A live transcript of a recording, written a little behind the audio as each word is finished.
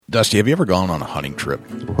Dusty, have you ever gone on a hunting trip?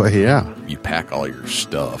 Well, yeah. You pack all your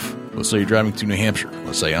stuff. Let's say you're driving to New Hampshire.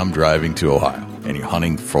 Let's say I'm driving to Ohio, and you're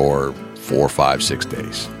hunting for 4, 5, 6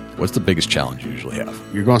 days. What's the biggest challenge you usually have?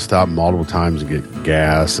 You're going to stop multiple times to get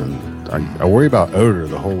gas, and I worry about odor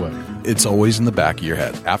the whole way. It's always in the back of your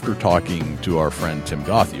head. After talking to our friend Tim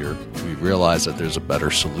Gothier, we realized that there's a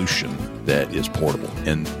better solution that is portable.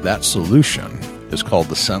 And that solution is called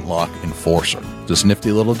the ScentLock Enforcer. This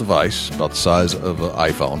nifty little device, about the size of an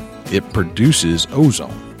iPhone, it produces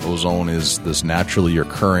ozone. Ozone is this naturally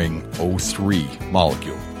occurring O3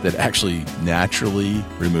 molecule that actually naturally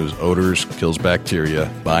removes odors, kills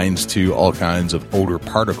bacteria, binds to all kinds of odor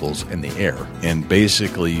particles in the air, and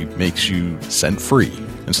basically makes you scent-free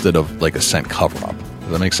instead of like a scent cover-up. Does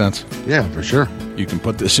that make sense? Yeah, for sure. You can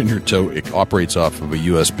put this in your tote. It operates off of a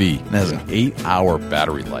USB and has an 8-hour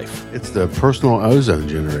battery life. It's the personal ozone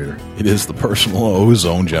generator. It is the personal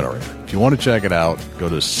ozone generator. If you want to check it out, go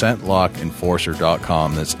to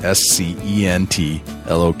ScentLockEnforcer.com. That's ScentLock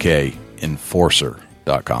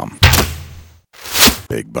Enforcer.com.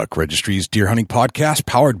 Big Buck Registry's Deer Hunting Podcast,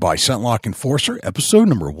 powered by ScentLock Enforcer, episode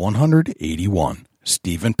number 181.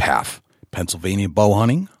 Stephen PFAFF, Pennsylvania bow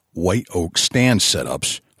hunting, white oak stand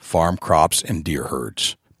setups, farm crops, and deer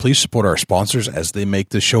herds. Please support our sponsors as they make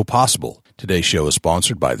this show possible. Today's show is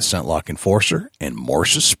sponsored by the ScentLock Enforcer and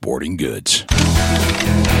Morse's Sporting Goods.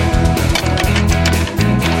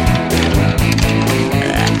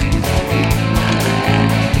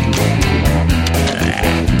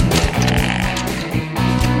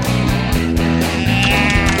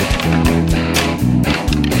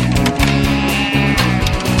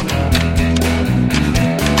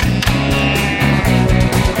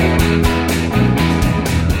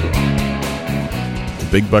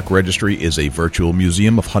 Big Buck Registry is a virtual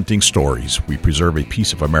museum of hunting stories. We preserve a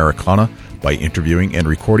piece of Americana by interviewing and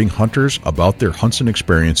recording hunters about their hunts and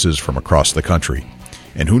experiences from across the country.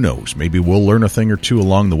 And who knows, maybe we'll learn a thing or two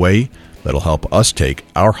along the way that'll help us take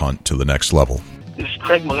our hunt to the next level. This is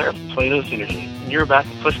Craig Miller from Plato's Energy, and you're about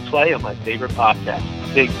to push play on my favorite podcast,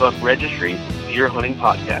 Big Buck Registry, Deer Hunting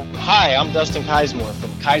Podcast. Hi, I'm Dustin Keismore from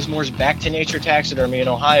Keismore's Back to Nature Taxidermy in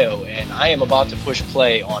Ohio, and I am about to push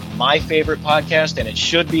play on my favorite podcast, and it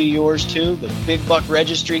should be yours too, the Big Buck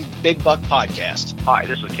Registry Big Buck Podcast. Hi,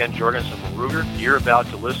 this is Ken Jorgensen from Ruger. You're about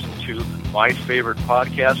to listen to my favorite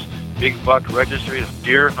podcast, Big Buck Registry's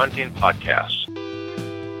Deer Hunting Podcast.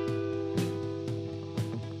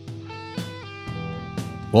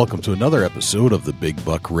 Welcome to another episode of the Big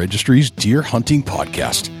Buck Registry's Deer Hunting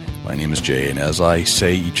Podcast. My name is Jay, and as I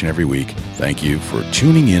say each and every week, thank you for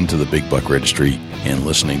tuning in to the Big Buck Registry and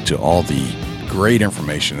listening to all the great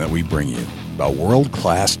information that we bring you about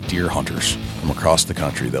world-class deer hunters from across the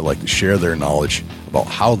country that like to share their knowledge about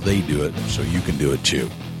how they do it so you can do it too.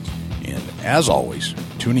 And as always,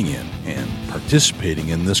 tuning in and participating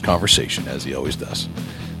in this conversation as he always does,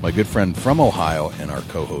 my good friend from Ohio and our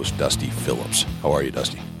co-host, Dusty Phillips. How are you,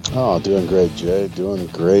 Dusty? Oh, doing great, Jay. Doing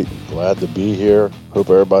great. Glad to be here. Hope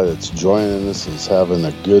everybody that's joining us is having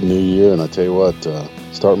a good new year. And I tell you what,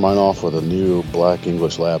 start mine off with a new black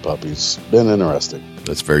English lab puppy. It's been interesting.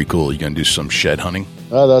 That's very cool. You going to do some shed hunting?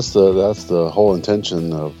 That's the whole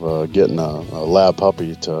intention of getting a lab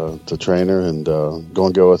puppy to train her and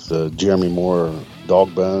go with the Jeremy Moore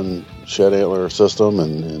dog bone shed antler system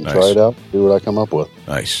and nice. Try it out, see what I come up with.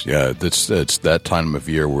 Nice. Yeah, it's that time of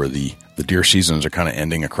year where the deer seasons are kind of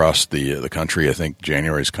ending across the country. I think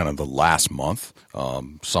January is kind of the last month.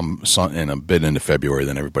 Some and a bit into February,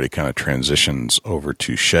 then everybody kind of transitions over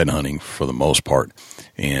to shed hunting for the most part.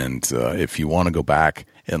 And if you want to go back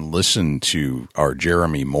and listen to our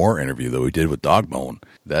Jeremy Moore interview that we did with Dogbone,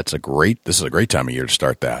 this is a great time of year to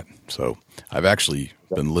start that. So I've actually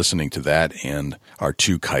been listening to that and our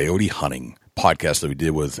 2 coyote hunting podcast that we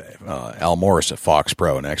did with Al Morris at Fox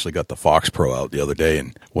Pro, and actually got the Fox Pro out the other day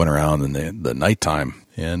and went around in the nighttime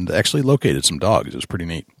and actually located some dogs. It was pretty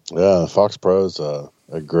neat. Yeah, the Fox Pro is a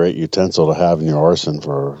great utensil to have in your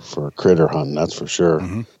arsenal for critter hunting, that's for sure.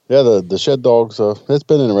 Mm-hmm. Yeah, the shed dogs, it's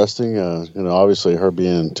been interesting. Obviously her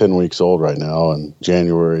being 10 weeks old right now, and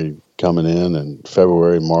January coming in, and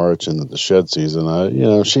February, March, and the shed season.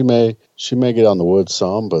 She may get out in the woods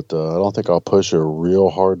some, but I don't think I'll push her real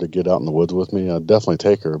hard to get out in the woods with me. I'll definitely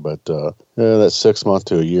take her, but that 6 month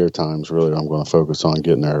to a year time is really I'm going to focus on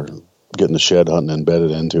getting the shed hunting embedded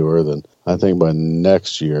into her. Then I think by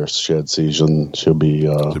next year's shed season she'll be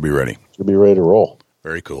ready. She'll be ready to roll.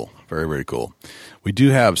 Very cool. Very, very cool. We do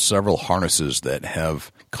have several harnesses that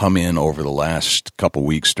have come in over the last couple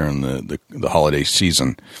weeks during the holiday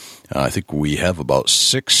season. I think we have about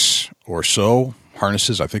 6 or so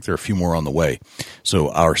harnesses. I think there are a few more on the way.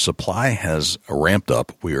 So our supply has ramped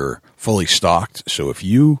up. We're fully stocked. So if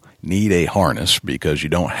you need a harness because you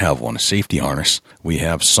don't have one, a safety harness, we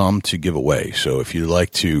have some to give away. So if you'd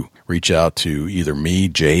like to reach out to either me,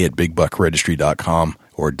 Jay at BigBuckRegistry.com,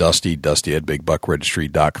 or Dusty at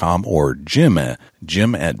BigBuckRegistry.com, or Jim at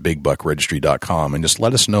BigBuckRegistry.com, and just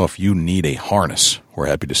let us know if you need a harness. We're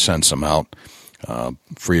happy to send some out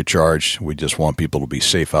free of charge. We just want people to be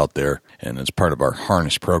safe out there, and it's part of our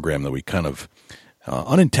harness program that we kind of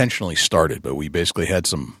unintentionally started, but we basically had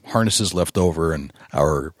some harnesses left over in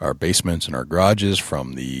our basements and our garages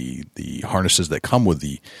from the harnesses that come with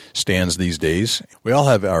the stands these days. We all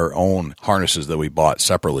have our own harnesses that we bought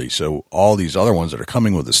separately, so all these other ones that are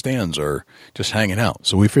coming with the stands are just hanging out.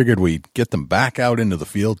 So we figured we'd get them back out into the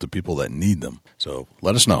field to people that need them. So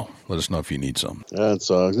let us know. Let us know if you need some. Yeah, it's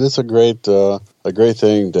a great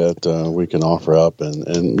thing that we can offer up,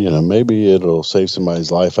 and maybe it'll save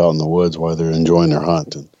somebody's life out in the woods while they're enjoying their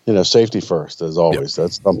hunt. And safety first, as always. Yep.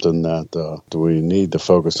 That's something that we need to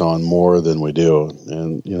focus on more than we do.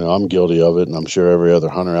 And I'm guilty of it, and I'm sure every other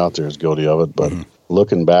hunter out there is guilty of it. But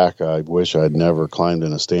looking back, I wish I'd never climbed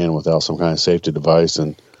in a stand without some kind of safety device.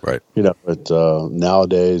 And right. But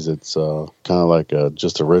nowadays it's kind of like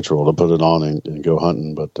just a ritual to put it on and go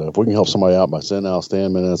hunting. But if we can help somebody out by sending out a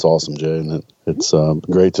stand, man, that's awesome, Jay. And it's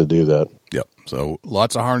great to do that. Yep. So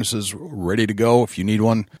lots of harnesses ready to go. If you need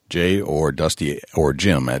one, Jay or Dusty or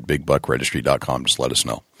Jim at BigBuckRegistry.com. Just let us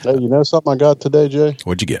know. Hey, you know something I got today, Jay?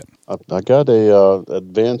 What'd you get? I got a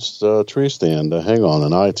advanced tree stand to hang on,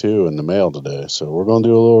 an I-2 in the mail today. So we're going to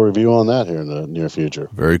do a little review on that here in the near future.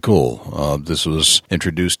 Very cool. This was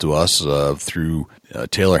introduced to us through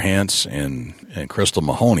Taylor Hance and Crystal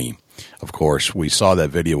Mahoney. Of course, we saw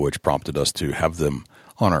that video, which prompted us to have them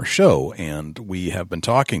on our show, and we have been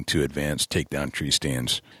talking to Advanced Takedown Tree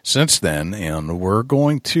Stands since then, and we're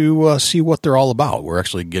going to see what they're all about. We're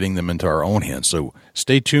actually getting them into our own hands, so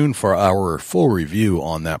stay tuned for our full review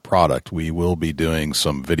on that product. We will be doing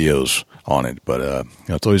some videos on it, but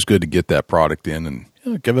it's always good to get that product in and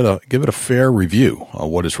give it a fair review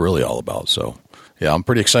on what it's really all about. So, yeah, I'm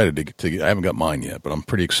pretty excited to I haven't got mine yet, but I'm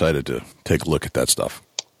pretty excited to take a look at that stuff.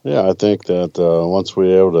 Yeah, I think that once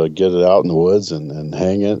we're able to get it out in the woods and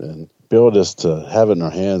hang it and be able just to have it in our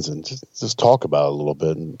hands and just talk about it a little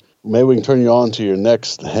bit, and maybe we can turn you on to your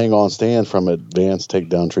next hang-on stand from Advanced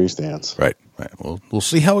Takedown Tree Stands. Right. Well, we'll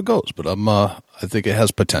see how it goes, but I think it has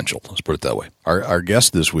potential. Let's put it that way. Our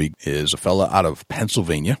guest this week is a fella out of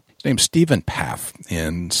Pennsylvania. His name's Stephen PFAFF,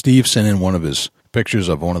 and Steve sent in one of his pictures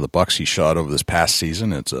of one of the bucks he shot over this past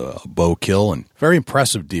season. It's a bow kill and very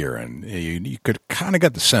impressive deer, and you could kind of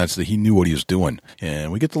get the sense that he knew what he was doing.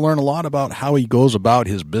 And we get to learn a lot about how he goes about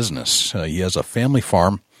his business. He has a family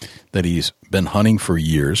farm that he's been hunting for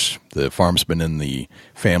years. The farm's been in the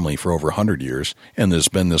family for over 100 years, and there's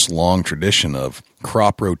been this long tradition of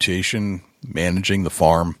crop rotation, managing the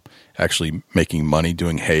farm, actually making money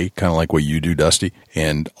doing hay, kind of like what you do, Dusty,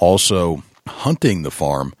 and also hunting the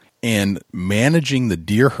farm and managing the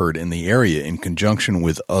deer herd in the area in conjunction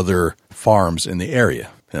with other farms in the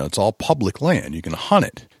area. It's all public land. You can hunt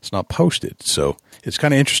it. It's not posted. So it's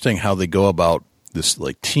kind of interesting how they go about this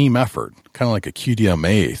like team effort, kind of like a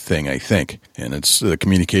QDMA thing, I think. And it's the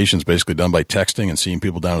communication's basically done by texting and seeing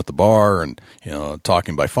people down at the bar and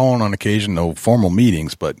talking by phone on occasion. No formal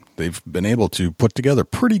meetings, but they've been able to put together a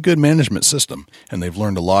pretty good management system, and they've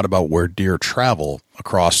learned a lot about where deer travel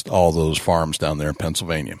across all those farms down there in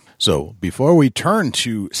Pennsylvania. So before we turn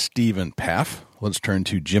to Stephen PFAFF, let's turn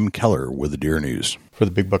to Jim Keller with the Deer News. For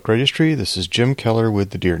the Big Buck Registry, this is Jim Keller with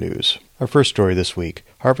the Deer News. Our first story this week,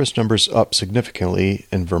 harvest numbers up significantly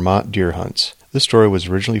in Vermont deer hunts. This story was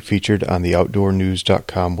originally featured on the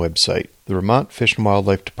OutdoorNews.com website. The Vermont Fish and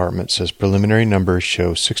Wildlife Department says preliminary numbers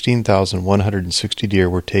show 16,160 deer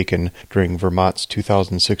were taken during Vermont's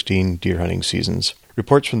 2016 deer hunting seasons.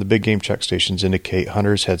 Reports from the big game check stations indicate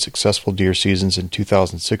hunters had successful deer seasons in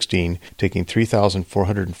 2016, taking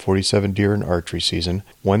 3,447 deer in archery season,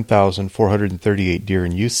 1,438 deer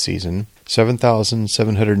in youth season,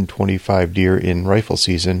 7,725 deer in rifle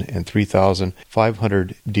season, and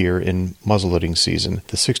 3,500 deer in muzzleloading season.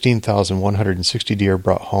 The 16,160 deer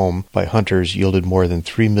brought home by hunters yielded more than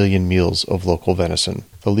 3 million meals of local venison.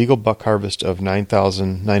 The legal buck harvest of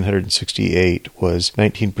 9,968 was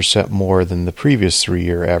 19% more than the previous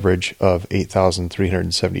 3-year average of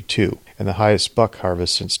 8,372, and the highest buck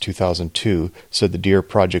harvest since 2002, said the deer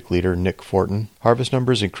project leader Nick Fortin. Harvest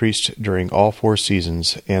numbers increased during all 4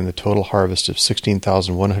 seasons, and the total harvest of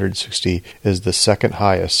 16,160 is the second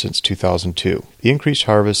highest since 2002. The increased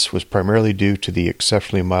harvest was primarily due to the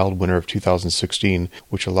exceptionally mild winter of 2016,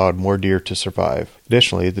 which allowed more deer to survive.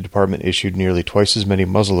 Additionally, the department issued nearly twice as many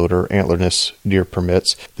muzzleloader antlerless deer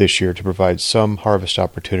permits this year to provide some harvest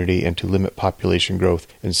opportunity and to limit population growth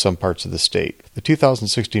in some parts of the state. The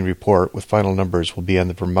 2016 report with final numbers will be on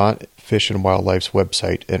the Vermont Fish and Wildlife's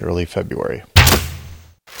website in early February.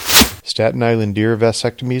 Staten Island deer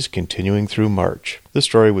vasectomies continuing through March. This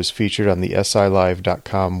story was featured on the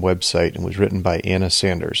SILive.com website and was written by Anna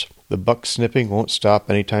Sanders. The buck snipping won't stop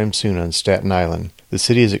anytime soon on Staten Island. The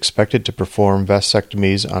city is expected to perform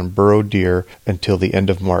vasectomies on burrow deer until the end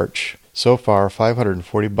of March. So far,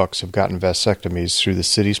 540 bucks have gotten vasectomies through the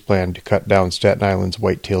city's plan to cut down Staten Island's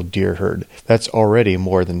white-tailed deer herd. That's already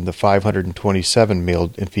more than the 527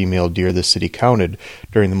 male and female deer the city counted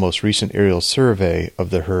during the most recent aerial survey of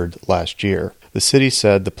the herd last year. The city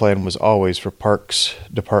said the plan was always for Parks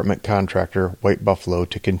Department contractor White Buffalo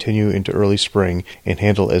to continue into early spring and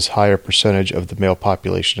handle as high a percentage of the male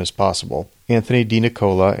population as possible. Anthony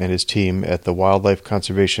DiNicola and his team at the wildlife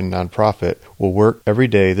conservation nonprofit will work every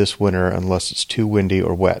day this winter unless it's too windy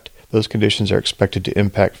or wet. Those conditions are expected to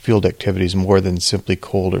impact field activities more than simply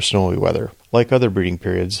cold or snowy weather. Like other breeding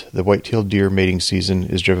periods, the white-tailed deer mating season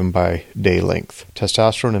is driven by day length.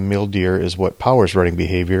 Testosterone in male deer is what powers rutting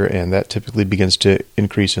behavior, and that typically begins to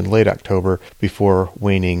increase in late October before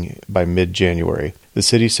waning by mid-January. The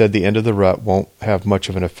city said the end of the rut won't have much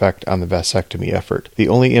of an effect on the vasectomy effort. The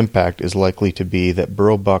only impact is likely to be that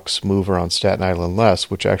burrow bucks move around Staten Island less,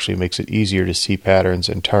 which actually makes it easier to see patterns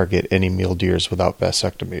and target any male deers without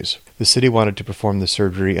vasectomies. The city wanted to perform the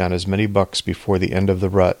surgery on as many bucks before the end of the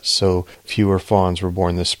rut, so fewer fawns were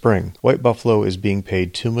born this spring. White Buffalo is being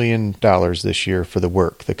paid $2 million this year for the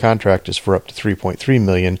work. The contract is for up to $3.3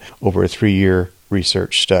 million over a 3-year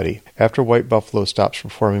research study. After White Buffalo stops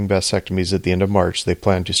performing vasectomies at the end of March, they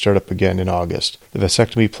plan to start up again in August. The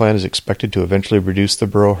vasectomy plan is expected to eventually reduce the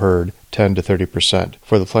burrow herd 10 to 30%.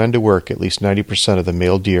 For the plan to work, at least 90% of the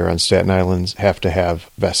male deer on Staten Island have to have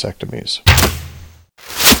vasectomies.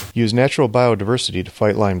 Use natural biodiversity to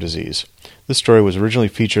fight Lyme disease. This story was originally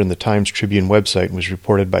featured in the Times-Tribune website and was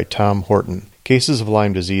reported by Tom Horton. Cases of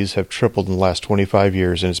Lyme disease have tripled in the last 25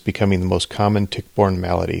 years and is becoming the most common tick-borne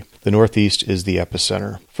malady. The Northeast is the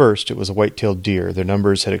epicenter. First, it was a white-tailed deer. Their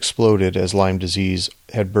numbers had exploded as Lyme disease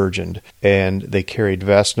had burgeoned, and they carried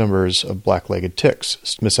vast numbers of black-legged ticks,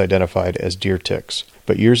 misidentified as deer ticks.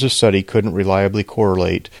 But years of study couldn't reliably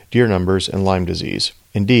correlate deer numbers and Lyme disease.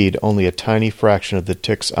 Indeed, only a tiny fraction of the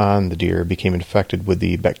ticks on the deer became infected with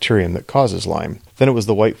the bacterium that causes Lyme. Then it was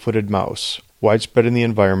the white-footed mouse. Widespread in the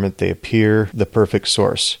environment, they appear the perfect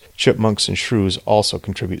source. Chipmunks and shrews also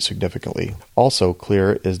contribute significantly. Also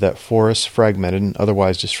clear is that forests fragmented and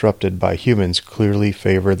otherwise disrupted by humans clearly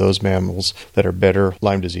favor those mammals that are better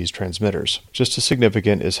Lyme disease transmitters. Just as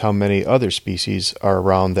significant is how many other species are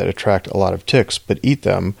around that attract a lot of ticks but eat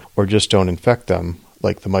them or just don't infect them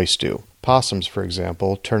like the mice do. Possums, for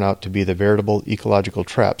example, turn out to be the veritable ecological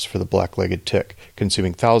traps for the black-legged tick,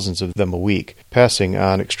 consuming thousands of them a week, passing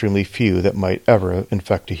on extremely few that might ever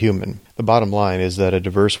infect a human. The bottom line is that a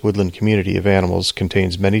diverse woodland community of animals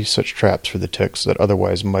contains many such traps for the ticks that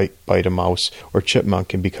otherwise might bite a mouse or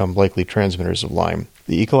chipmunk and become likely transmitters of Lyme.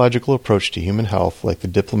 The ecological approach to human health, like the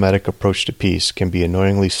diplomatic approach to peace, can be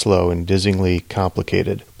annoyingly slow and dizzyingly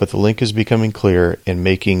complicated, but the link is becoming clear and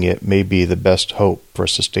making it maybe the best hope for a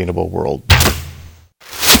sustainable world.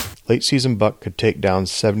 Late-season buck could take down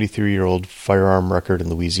 73-year-old firearm record in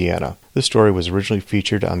Louisiana. This story was originally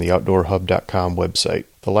featured on the OutdoorHub.com website.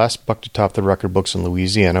 The last buck to top the record books in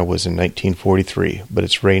Louisiana was in 1943, but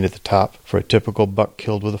its reign at the top for a typical buck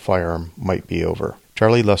killed with a firearm might be over.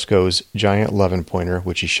 Charlie Lusko's giant 11-pointer,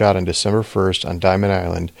 which he shot on December 1st on Diamond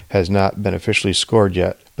Island, has not been officially scored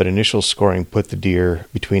yet, but initial scoring put the deer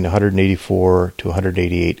between 184 to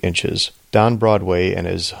 188 inches. Don Broadway and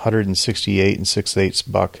his 168 6/8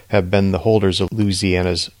 buck have been the holders of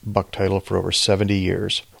Louisiana's buck title for over 70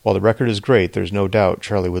 years. While the record is great, there's no doubt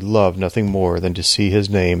Charlie would love nothing more than to see his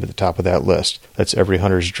name at the top of that list. That's every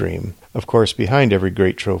hunter's dream. Of course, behind every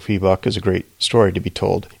great trophy buck is a great story to be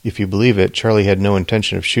told. If you believe it, Charlie had no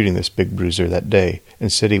intention of shooting this big bruiser that day.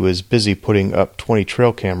 Instead, he was busy putting up 20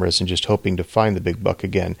 trail cameras and just hoping to find the big buck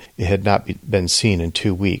again. It had not been seen in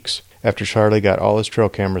 2 weeks. After Charlie got all his trail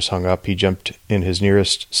cameras hung up, he jumped in his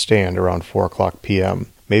nearest stand around 4 o'clock p.m.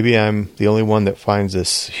 Maybe I'm the only one that finds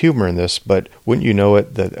this humor in this, but wouldn't you know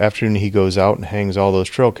it, the afternoon he goes out and hangs all those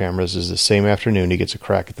trail cameras is the same afternoon he gets a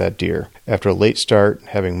crack at that deer. After a late start, not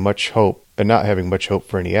having much hope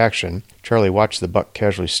for any action, Charlie watched the buck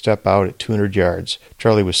casually step out at 200 yards.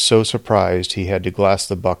 Charlie was so surprised he had to glass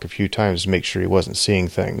the buck a few times to make sure he wasn't seeing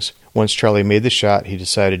things. Once Charlie made the shot, he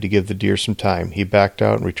decided to give the deer some time. He backed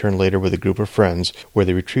out and returned later with a group of friends, where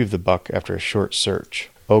they retrieved the buck after a short search.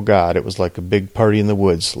 Oh God, it was like a big party in the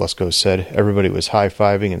woods, Lesko said. Everybody was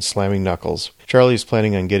high-fiving and slamming knuckles. Charlie is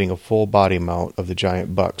planning on getting a full body mount of the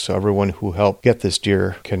giant buck, so everyone who helped get this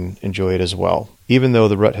deer can enjoy it as well. Even though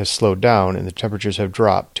the rut has slowed down and the temperatures have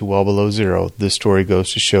dropped to well below zero, this story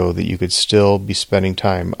goes to show that you could still be spending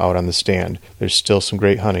time out on the stand. There's still some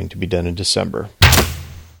great hunting to be done in December.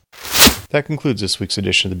 That concludes this week's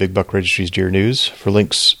edition of the Big Buck Registry's Deer News. For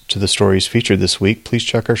links to the stories featured this week, please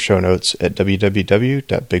check our show notes at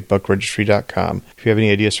www.bigbuckregistry.com. If you have any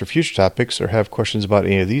ideas for future topics or have questions about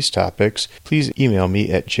any of these topics, please email me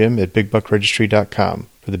at jim@bigbuckregistry.com.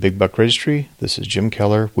 For the Big Buck Registry, this is Jim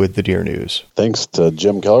Keller with the Deer News. Thanks to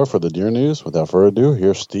Jim Keller for the Deer News. Without further ado,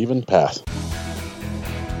 here's Stephen Path.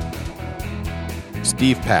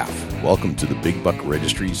 Steve Paff, welcome to the Big Buck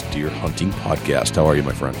Registry's Deer Hunting Podcast. How are you,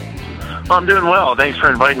 my friend? I'm doing well. Thanks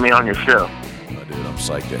for inviting me on your show. Dude, I'm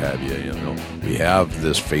psyched to have you. We have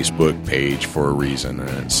this Facebook page for a reason, and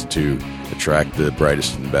it's to attract the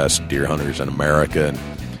brightest and best deer hunters in America. And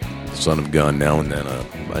son of a gun, now and then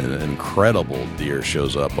an incredible deer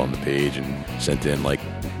shows up on the page and sent in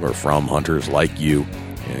from hunters like you.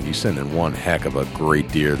 And you sent in one heck of a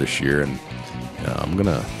great deer this year, and I'm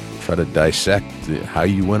gonna try to dissect how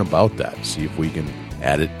you went about that. See if we can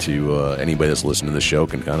add it to anybody that's listening to the show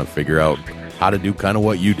can kind of figure out how to do kind of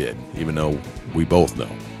what you did, even though we both know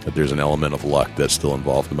that there's an element of luck that's still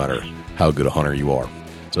involved no matter how good a hunter you are.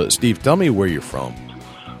 So, Steve, tell me where you're from.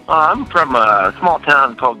 I'm from a small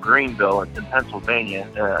town called Greenville. It's in Pennsylvania.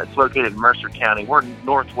 It's located in Mercer County. We're in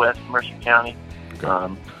northwest Mercer County.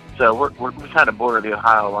 Okay. So we're kind of border the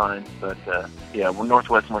Ohio line, but we're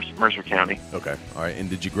northwest Mercer County. Okay. All right. And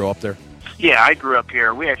did you grow up there? Yeah, I grew up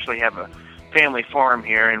here. We actually have a family farm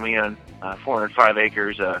here, and we own 405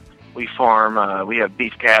 acres. We farm. We have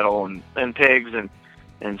beef cattle and pigs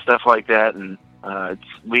and stuff like that. And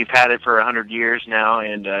we've had it for 100 years now,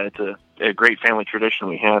 and it's a great family tradition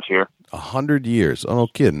we have here. 100 years? Oh, no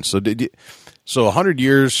kidding. So 100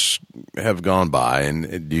 years have gone by,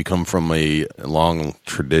 and do you come from a long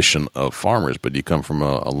tradition of farmers, but do you come from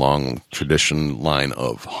a long tradition line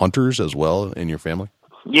of hunters as well in your family?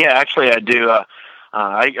 Yeah, actually I do.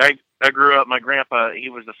 I grew up, my grandpa, he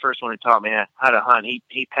was the first one who taught me how to hunt.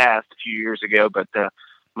 He passed a few years ago, but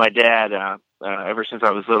my dad, ever since I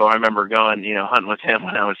was little, I remember going, hunting with him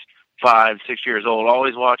when I was 5, 6 years old,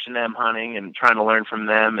 always watching them hunting and trying to learn from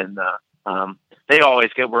them. And they always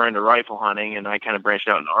were into rifle hunting, and I kind of branched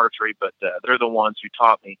out into archery, but they're the ones who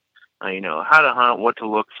taught me, how to hunt, what to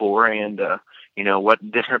look for, and,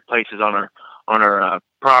 what different places on our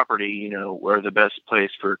property, were the best place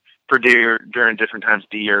for deer during different times of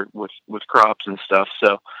the year with crops and stuff.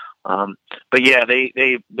 So, but yeah,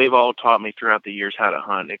 they've all taught me throughout the years how to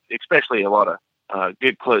hunt, especially a lot of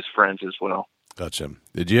good close friends as well. Gotcha.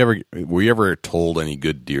 Were you ever told any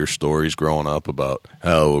good deer stories growing up about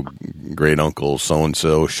how great uncle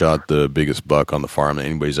so-and-so shot the biggest buck on the farm that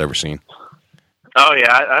anybody's ever seen? Oh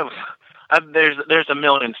yeah. There's a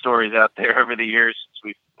million stories out there over the years since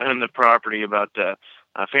we've owned the property about,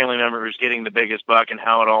 family members getting the biggest buck and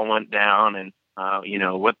how it all went down, and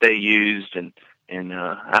what they used, and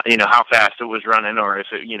how fast it was running, or if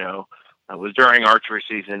it was during archery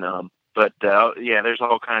season. But there's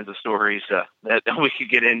all kinds of stories that we could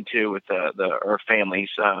get into with our families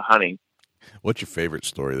hunting. What's your favorite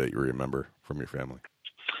story that you remember from your family?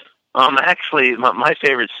 Actually, my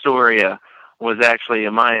favorite story was actually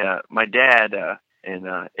my dad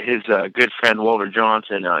and his good friend Walter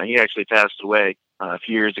Johnson. He actually passed away a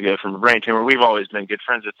few years ago from a brain tumor. We've always been good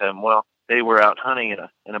friends with them. Well, they were out hunting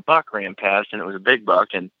and a buck ran past, and it was a big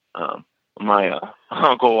buck. And my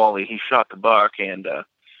Uncle Wally, he shot the buck, and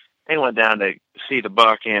they went down to see the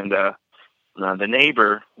buck. And the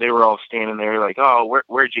neighbor, they were all standing there like, "Oh,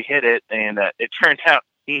 where'd you hit it?" And it turned out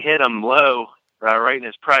he hit him low, right in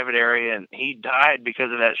his private area, and he died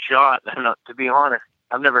because of that shot. And to be honest,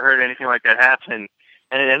 I've never heard anything like that happen.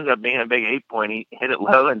 And it ended up being a big 8-point. He hit it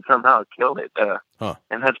low and somehow killed it.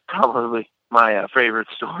 And that's probably my favorite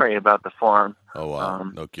story about the farm. Oh, wow.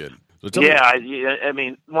 No kidding. So I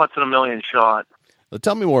mean, once in a million shot. So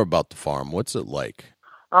tell me more about the farm. What's it like?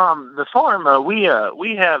 The farm, we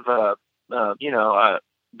have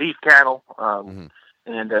beef cattle,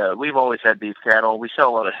 and we've always had beef cattle. We sell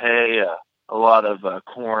a lot of hay, a lot of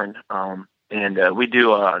corn, and we do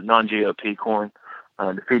non-GOP corn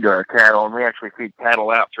to feed to our cattle, and we actually feed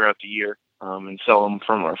cattle out throughout the year and sell them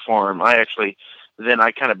from our farm. I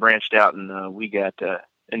kind of branched out, and we got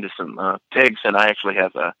into some pigs, and I actually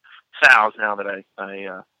have sows now that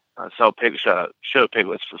I sell pigs, show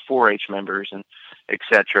piglets for 4-H members and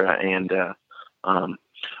etc. And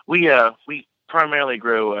we primarily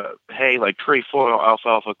grow hay like trefoil,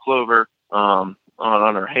 alfalfa, clover on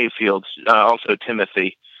our hay fields, also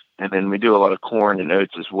timothy, and then we do a lot of corn and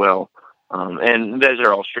oats as well. And those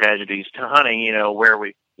are all strategies to hunting,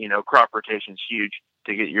 where crop rotation is huge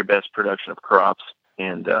to get your best production of crops.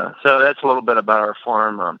 And so that's a little bit about our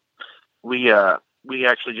farm. We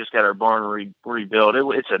actually just got our barn rebuilt.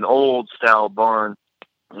 It's an old style barn.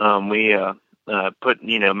 We put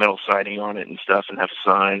metal siding on it and stuff, and have a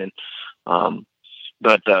sign. And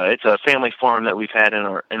but it's a family farm that we've had in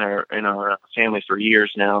our family for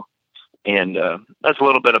years now. And that's a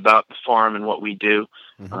little bit about the farm and what we do.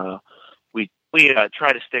 Mm-hmm. We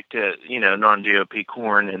try to stick to non-GOP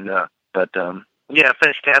corn and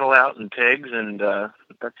finish cattle out and pigs, and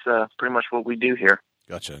that's pretty much what we do here.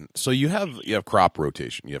 Gotcha. So you have crop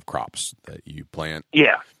rotation. You have crops that you plant.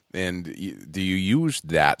 Yeah. And do you use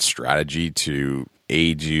that strategy to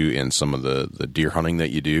aid you in some of the deer hunting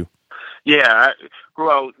that you do? Yeah.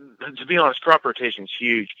 Well, to be honest, crop rotation is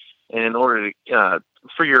huge, and in order to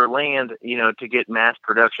for your land, to get mass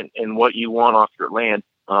production and what you want off your land,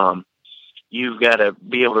 you've got to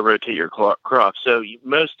be able to rotate your crops. So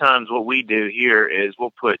most times what we do here is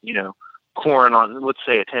we'll put, corn on, let's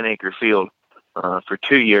say, a 10-acre field for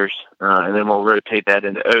 2 years, and then we'll rotate that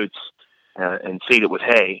into oats and seed it with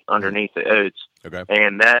hay underneath the oats. Okay.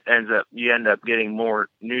 And that you end up getting more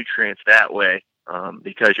nutrients that way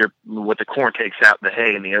because what the corn takes out, the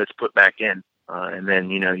hay and the oats put back in. And then,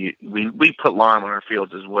 we put lime on our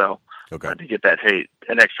fields as well. Okay. To get that hay,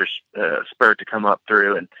 an extra spurt to come up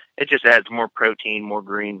through, and it just adds more protein, more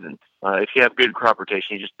greens, and if you have good crop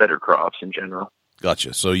rotation, you just better crops in general.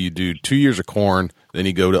 Gotcha. So you do 2 years of corn, then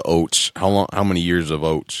you go to oats. How many years of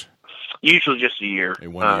oats? Usually just a year.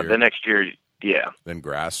 1 year. The next year, yeah. Then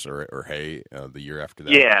grass or hay the year after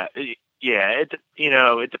that. Yeah.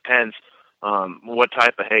 It depends what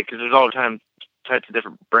type of hay, because there's all types of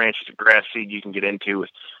different branches of grass seed you can get into with.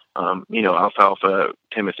 Alfalfa,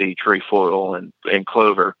 timothy, trefoil, and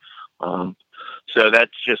clover. So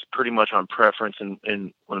that's just pretty much on preference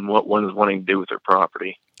and what one is wanting to do with their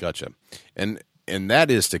property. Gotcha. And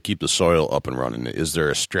that is to keep the soil up and running. Is there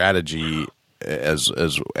a strategy as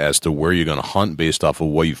to where you're going to hunt based off of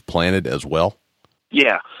what you've planted as well?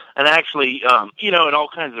 Yeah, and actually, it all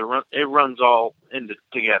kinds of it runs all into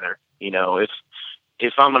together.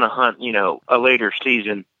 If I'm going to hunt, a later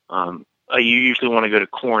season. You usually want to go to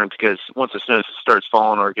corn because once the snow starts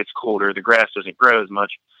falling or it gets colder, the grass doesn't grow as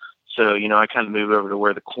much. So, I kind of move over to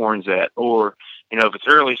where the corn's at. Or, if it's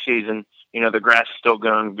early season, the grass is still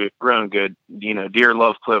growing good. Deer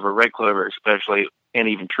love clover, red clover especially, and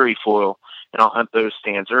even trefoil. And I'll hunt those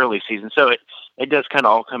stands early season. So it does kind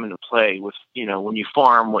of all come into play with, when you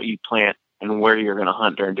farm, what you plant and where you're going to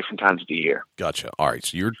hunt during different times of the year. Gotcha. All right.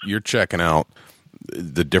 So you're checking out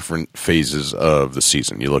the different phases of the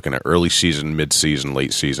season. You're looking at early season, mid-season,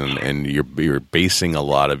 late season, and you're basing a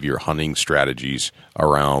lot of your hunting strategies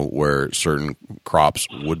around where certain crops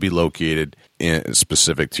would be located,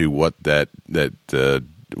 specific to what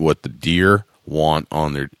what the deer want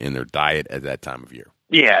in their diet at that time of year.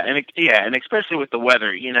 Yeah, and especially with the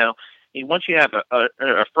weather, once you have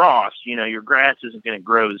a frost, your grass isn't going to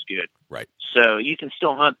grow as good. Right. So you can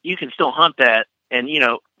still hunt that, and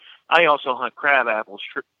I also hunt crab apples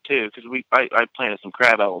too, because I planted some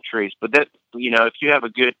crab apple trees. But that, if you have a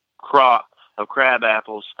good crop of crab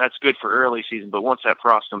apples, that's good for early season. But once that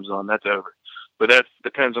frost comes on, that's over. But that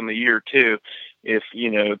depends on the year too. If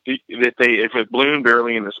it bloomed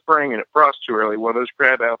early in the spring and it frosts too early, well, those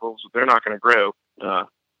crab apples, they're not going to grow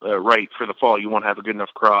right for the fall. You won't have a good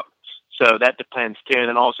enough crop. So that depends too. And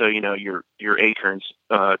then also, your acorns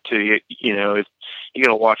too. If you got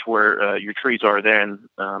to watch where your trees are then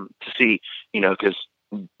to see, because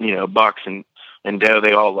bucks and doe,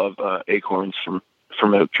 they all love acorns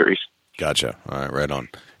from oak trees. Gotcha. All right, right on.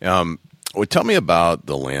 Well, tell me about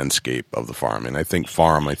the landscape of the farm. And I think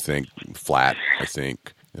flat. I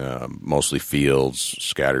think mostly fields,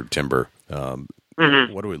 scattered timber.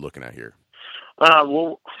 Mm-hmm. What are we looking at here?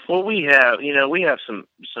 Well, we have some.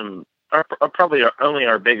 Probably only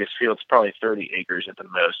our biggest field's probably 30 acres at the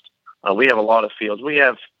most. We have a lot of fields. We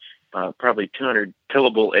have probably 200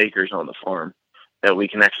 tillable acres on the farm that we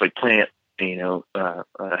can actually plant, hay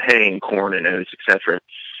and corn and oats, etc.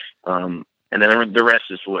 And then the rest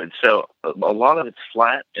is wood. So a lot of it's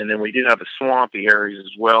flat, and then we do have a swampy areas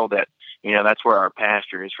as well that, that's where our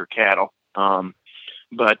pasture is for cattle.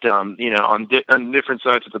 But on different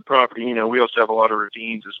sides of the property, we also have a lot of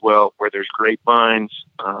ravines as well, where there's grapevines,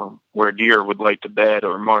 where deer would like to bed,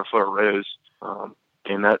 or Marflower rose,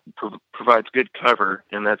 and that provides good cover.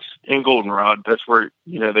 And that's in goldenrod. That's where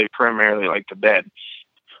they primarily like to bed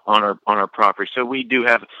on our property. So we do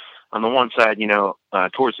have, on the one side,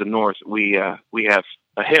 towards the north, we have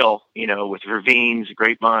a hill, with ravines,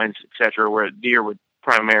 grapevines, etc., where deer would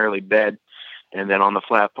primarily bed, and then on the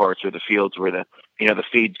flat parts are the fields where the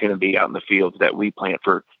feed's going to be out in the fields that we plant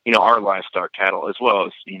for, our livestock, cattle, as well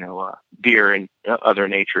as, deer and other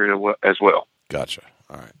nature as well. Gotcha.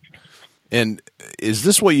 All right. And is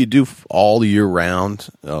this what you do all year round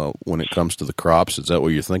when it comes to the crops? Is that what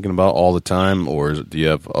you're thinking about all the time, or do you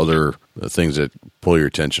have other things that pull your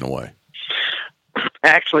attention away?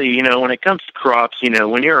 Actually, when it comes to crops,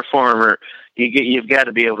 when you're a farmer, you've got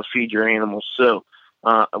to be able to feed your animals. So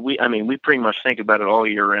we pretty much think about it all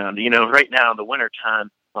year round. Right now in the winter time,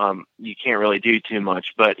 you can't really do too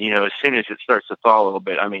much, but as soon as it starts to thaw a little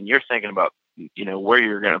bit, you're thinking about where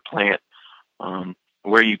you're going to plant,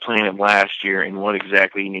 where you planted last year, and what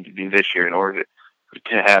exactly you need to do this year in order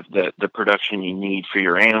to have the production you need for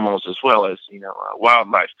your animals as well as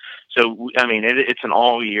wildlife. So it's an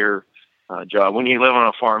all year job. When you live on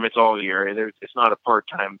a farm, it's all year. It's not a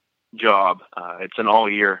part-time job. It's an all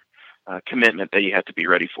year commitment that you have to be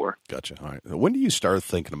ready for. Gotcha. All right. When do you start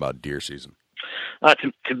thinking about deer season?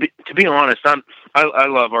 To be honest, I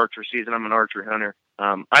love archery season. I'm an archery hunter.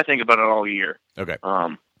 I think about it all year. Okay.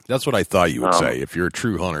 That's what I thought you would say. If you're a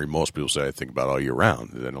true hunter, most people say I think about it all year round.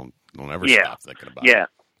 They don't ever stop thinking about it.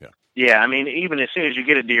 Yeah. Even as soon as you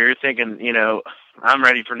get a deer, you're thinking, I'm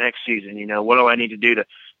ready for next season. What do I need to do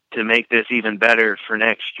to make this even better for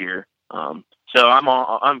next year? So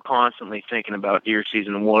I'm constantly thinking about deer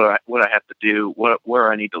season and what I have to do,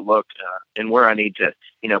 where I need to look, and where I need to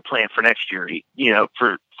plan for next year.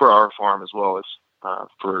 For our farm as well as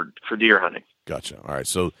for deer hunting. Gotcha. All right.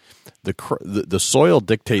 So the soil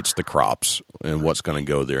dictates the crops and what's going to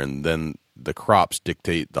go there, and then the crops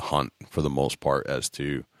dictate the hunt for the most part as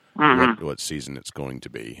to what season it's going to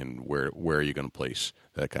be and where are you going to place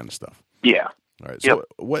that kind of stuff. Yeah. All right. So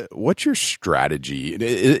what's your strategy?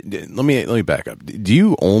 Let me back up. Do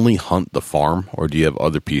you only hunt the farm, or do you have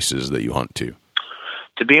other pieces that you hunt too?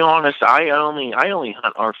 To be honest, I only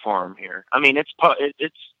hunt our farm here.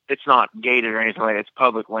 It's not gated or anything like that. It's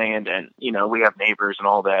public land, and we have neighbors and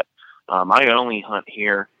all that. I only hunt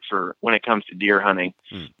here for when it comes to deer hunting.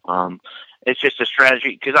 It's just a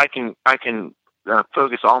strategy because I can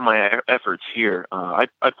focus all my efforts here. I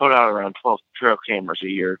put out around 12 trail cameras a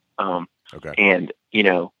year. Okay. And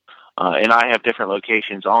and I have different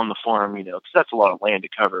locations on the farm. Because that's a lot of land to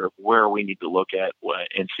cover. Where we need to look at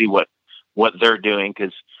and see what they're doing,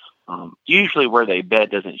 because usually where they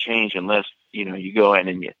bed doesn't change unless you go in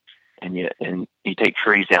and you take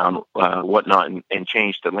trees down, whatnot, and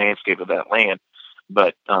change the landscape of that land.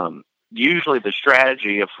 But usually the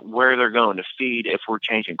strategy of where they're going to feed, if we're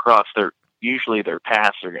changing crops, usually their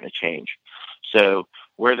paths are going to change. So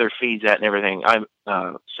where their feed's at and everything,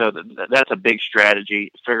 that's a big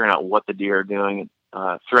strategy, figuring out what the deer are doing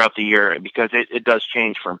throughout the year, because it does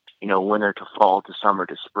change from winter to fall to summer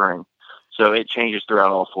to spring. So it changes throughout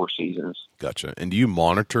all 4 seasons. Gotcha. And do you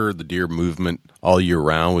monitor the deer movement all year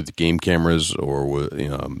round with game cameras, or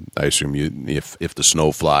I assume if the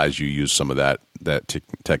snow flies, you use some of that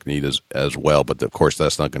technique as well. But of course,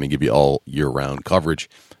 that's not going to give you all year round coverage.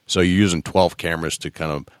 So you're using 12 cameras to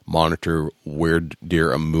kind of monitor where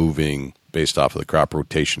deer are moving based off of the crop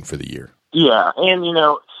rotation for the year. Yeah, and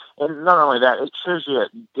and not only that, it shows you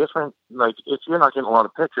different. Like if you're not getting a lot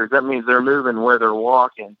of pictures, that means they're moving where they're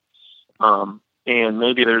walking. And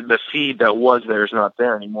maybe the feed that was there is not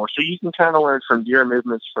there anymore. So you can kind of learn from deer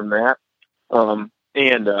movements from that. So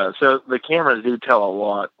the cameras do tell a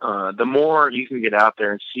lot. The more you can get out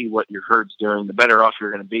there and see what your herd's doing, the better off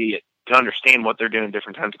you're going to be to understand what they're doing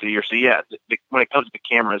different times of the year. So yeah, when it comes to the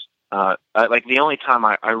cameras, the only time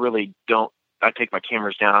I really don't, I take my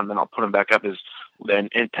cameras down and then I'll put them back up is then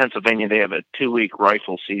in Pennsylvania, they have a 2-week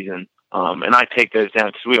rifle season. And I take those down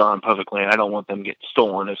because we are on public land. I don't want them to get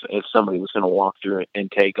stolen if somebody was going to walk through it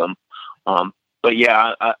and take them. But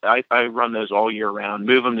yeah, I run those all year round,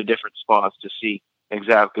 move them to different spots to see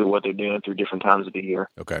exactly what they're doing through different times of the year.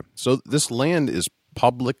 Okay. So this land is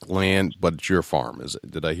public land, but it's your farm.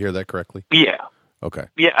 Did I hear that correctly? Yeah. Okay.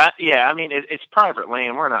 Yeah. I mean, it's private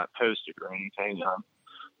land. We're not posted or anything,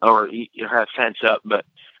 or you have fence up. But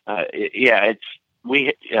this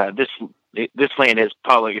land is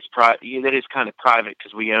public. It's private. It is kind of private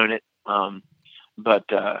because we own it. But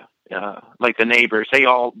like the neighbors,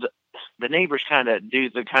 the neighbors kind of do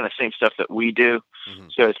the kind of same stuff that we do. Mm-hmm.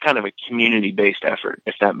 So it's kind of a community-based effort,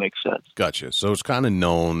 if that makes sense. Gotcha. So it's kind of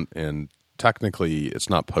known, and technically it's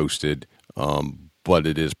not posted, but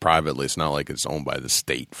it is privately. It's not like it's owned by the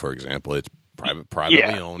state, for example. It's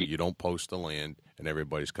privately owned. You don't post the land, and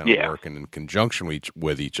everybody's kind of working in conjunction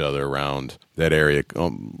with each other around that area,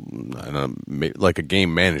 like a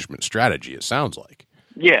game management strategy, it sounds like.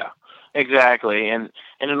 Yeah. Exactly, and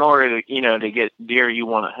in order to to get deer you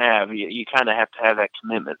want to have, you kind of have to have that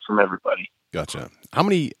commitment from everybody. Gotcha. How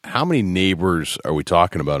many neighbors are we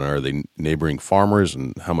talking about? Are they neighboring farmers,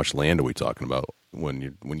 and how much land are we talking about when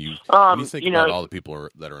you think about all the people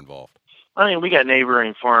that are involved? I mean, we got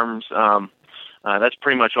neighboring farms. That's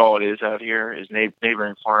pretty much all it is out here is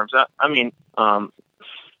neighboring farms.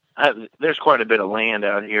 There's quite a bit of land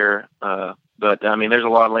out here, but I mean, there's a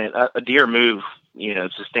lot of land. A deer move,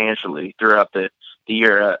 substantially throughout the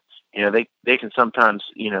year. They can sometimes,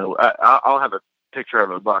 I'll have a picture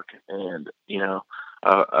of a buck, and a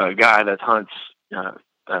guy that hunts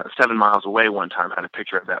 7 miles away one time had a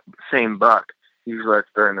picture of that same buck. Usually it's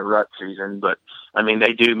during the rut season, but I mean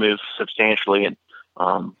they do move substantially, and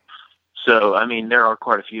so I mean there are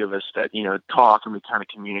quite a few of us that talk and we kind of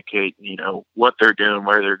communicate, what they're doing,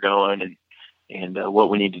 where they're going, and what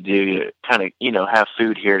we need to do to kind of, have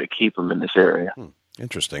food here to keep them in this area.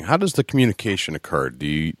 Interesting. How does the communication occur? Do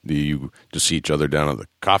you just see each other down at the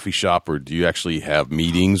coffee shop, or do you actually have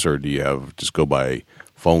meetings, or do you just go by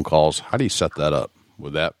phone calls? How do you set that up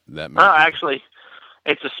with that many people? Actually,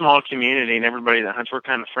 it's a small community, and everybody that hunts, we're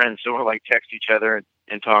kind of friends, so we'll like text each other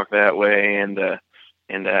and talk that way, and we'll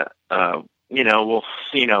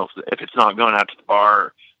see, if it's not going out to the bar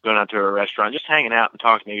or going out to a restaurant, just hanging out and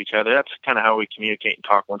talking to each other. That's kind of how we communicate and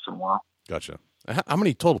talk once in a while. Gotcha. How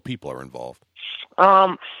many total people are involved? It's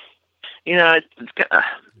kind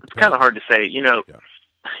of hard to say,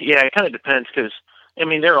 it kind of depends because, I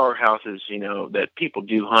mean, there are houses, that people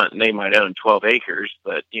do hunt and they might own 12 acres,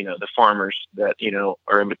 but, the farmers that,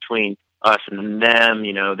 are in between us and them,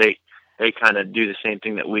 they kind of do the same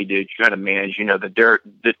thing that we do, try to manage,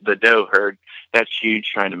 the doe herd. That's huge,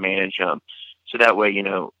 trying to manage so that way, you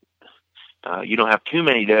don't have too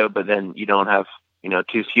many doe, but then you don't have,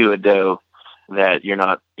 too few a doe that you're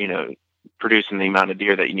not, producing the amount of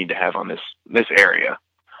deer that you need to have on this area.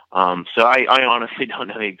 So I honestly don't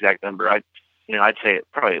know the exact number. I'd say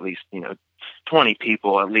probably at least, 20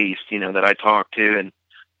 people at least, that I talk to, and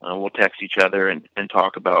we'll text each other and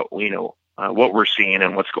talk about, what we're seeing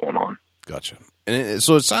and what's going on. Gotcha. And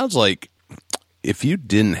so it sounds like if you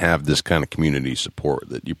didn't have this kind of community support,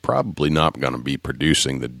 that you're probably not going to be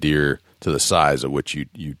producing the deer to the size of which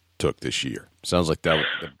you took this year. Sounds like that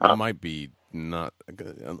might be not,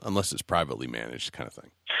 unless it's privately managed kind of thing.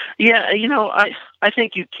 Yeah, I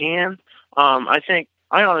think you can. I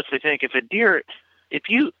honestly think because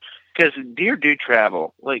deer do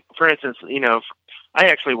travel. Like for instance,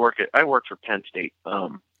 I work for Penn State.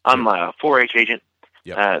 I'm a 4-H agent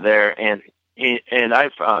there, and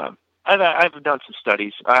I've done some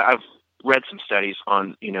studies. I've read some studies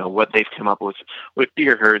on what they've come up with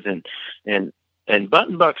deer herds, and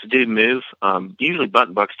button bucks do move. Usually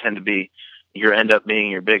button bucks tend to be end up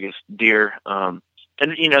being your biggest deer. And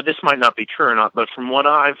this might not be true or not, but from what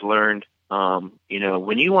I've learned,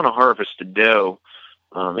 when you want to harvest a doe,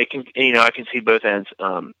 it can, I can see both ends.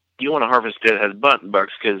 You want to harvest a doe that has button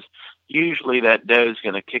bucks because usually that doe is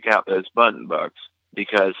going to kick out those button bucks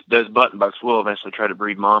because those button bucks will eventually try to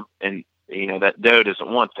breed mom, and that doe doesn't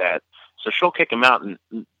want that, so she'll kick them out. And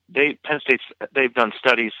Penn State's, they've done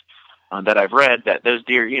studies that I've read that those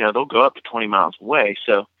deer, they'll go up to 20 miles away.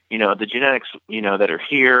 So the genetics, that are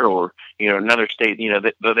here or, another state,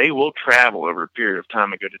 they will travel over a period of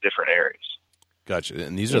time and go to different areas. Gotcha.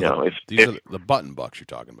 And these are the button bucks you're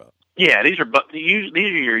talking about. Yeah, these are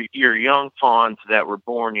your young fawns that were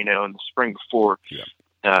born, in the spring before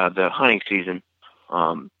the hunting season.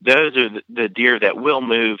 Those are the deer that will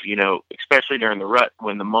move, especially during the rut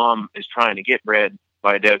when the mom is trying to get bred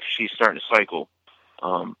by a doe because she's starting to cycle.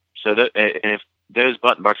 And if those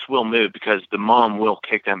button bucks will move because the mom will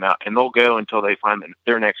kick them out, and they'll go until they find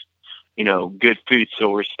their next, good food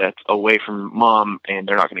source that's away from mom, and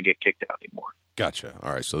they're not going to get kicked out anymore. Gotcha.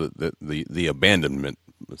 All right. So the abandonment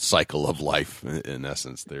cycle of life, in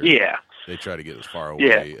essence, they try to get as far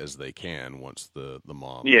away as they can once the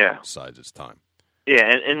mom decides it's time. Yeah,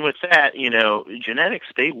 and with that, genetics,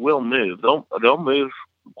 they will move. They'll move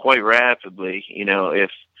quite rapidly.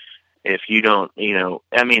 If you don't,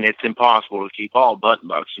 it's impossible to keep all button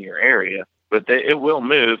bucks in your area, but it will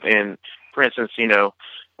move. And for instance, in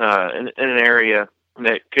an area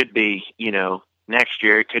that could be, next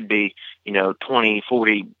year, it could be, 20,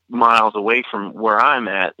 40 miles away from where I'm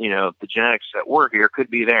at, the genetics that work here could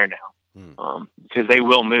be there now. Because they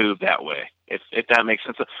will move that way, if that makes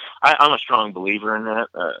sense. I'm a strong believer in that.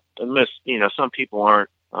 And most, some people aren't,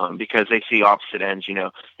 because they see opposite ends.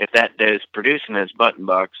 If that doe is producing those button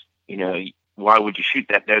bucks, why would you shoot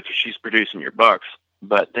that doe? Because she's producing your bucks.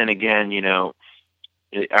 But then again,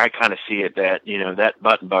 I kind of see it that, that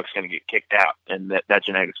button buck's going to get kicked out, and that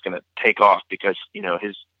genetic's going to take off because,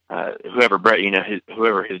 his,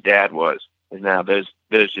 whoever his dad was, and now those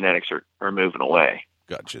genetics are moving away.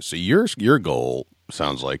 Gotcha. So your goal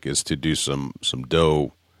sounds like is to do some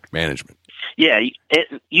doe management. Yeah,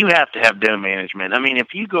 you have to have doe management. I mean,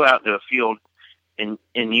 if you go out to a field and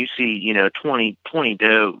you see 20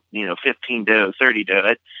 doe, 15 doe, 30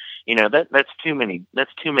 doe, that's too many.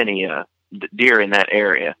 That's too many deer in that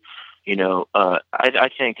area. I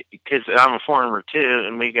think because I'm a farmer too,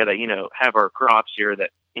 and we got to have our crops here that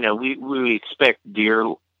we expect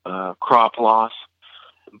deer crop loss,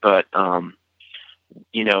 but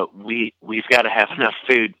we've got to have enough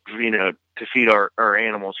food, to feed our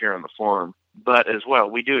animals here on the farm. But as well,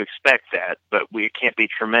 we do expect that, but we can't be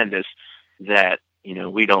tremendous that,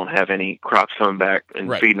 we don't have any crops coming back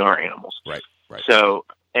and feeding our animals. Right. So,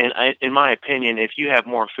 in my opinion, if you have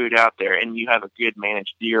more food out there and you have a good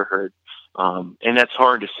managed deer herd, and that's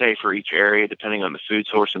hard to say for each area, depending on the food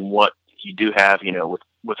source and what you do have,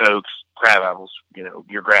 with oaks, crab apples,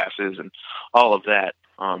 your grasses and all of that,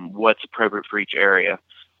 what's appropriate for each area.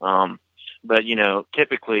 But,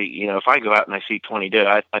 typically, if I go out and I see 20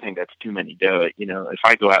 doe, I think that's too many doe. If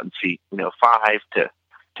I go out and see, 5 to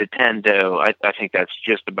 10 doe, I think that's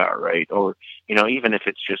just about right. Or, even if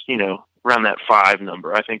it's just, around that 5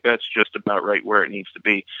 number, I think that's just about right where it needs to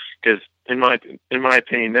be. Because in my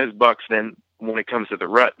opinion, those bucks then, when it comes to the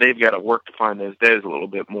rut, they've got to work to find those does a little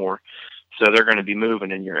bit more. So they're going to be moving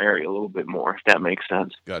in your area a little bit more, if that makes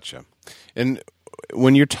sense. Gotcha. And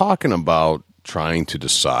when you're talking about trying to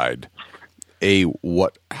decide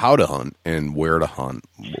how to hunt and where to hunt,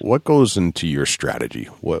 what goes into your strategy?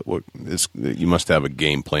 You must have a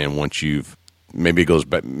game plan once maybe it goes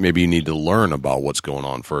back, maybe you need to learn about what's going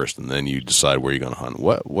on first, and then you decide where you're going to hunt.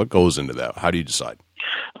 What goes into that? How do you decide?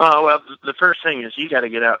 Well, the first thing is you got to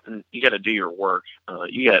get out and you got to do your work.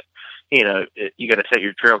 You got to set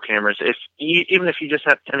your trail cameras. Even if you just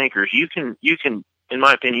have 10 acres, you can, in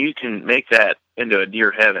my opinion, you can make that into a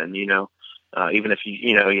deer heaven. Even if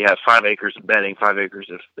you have 5 acres of bedding, 5 acres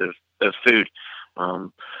of food.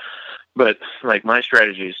 But like my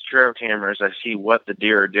strategy is trail cameras. I see what the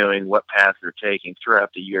deer are doing, what path they're taking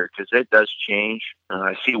throughout the year, because it does change.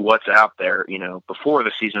 I see what's out there, before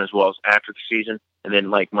the season as well as after the season. And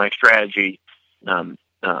then like my strategy,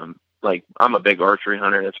 like I'm a big archery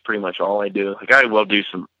hunter. That's pretty much all I do. Like I will do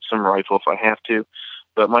some rifle if I have to,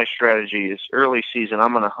 but my strategy is early season.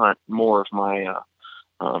 I'm going to hunt more of my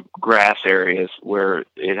grass areas where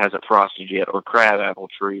it hasn't frosted yet, or crab apple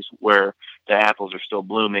trees where the apples are still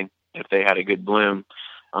blooming. If they had a good bloom,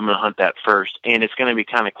 I'm going to hunt that first. And it's going to be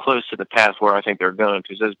kind of close to the path where I think they're going,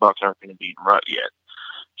 because those bucks aren't going to be in rut yet.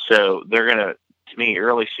 So they're going to me,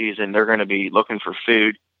 early season, they're going to be looking for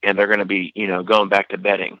food, and they're going to be, going back to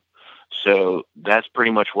bedding. So that's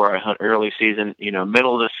pretty much where I hunt early season.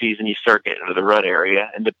 Middle of the season, you start getting into the rut area.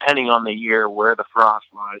 And depending on the year, where the frost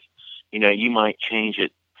lies, you might change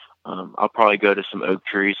it. I'll probably go to some oak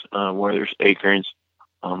trees where there's acorns,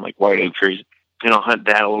 like white oak trees, and I'll hunt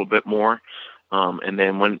that a little bit more. And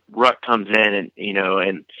then when rut comes in,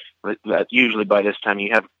 and that usually by this time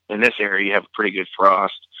you have, in this area, you have a pretty good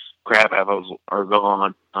frost. Crab apples are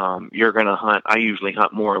gone. You're going to hunt. I usually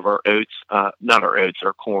hunt more of our oats, not our oats,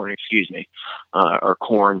 our corn, our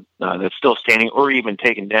corn that's still standing or even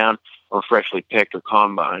taken down or freshly picked or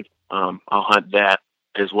combined. I'll hunt that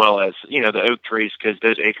as well as, the oak trees, because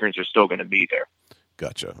those acorns are still going to be there.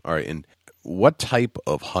 Gotcha. All right. And what type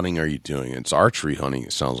of hunting are you doing? It's archery hunting,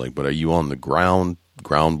 it sounds like, but are you on the ground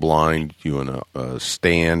blind? You in a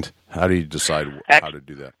stand? How do you decide how to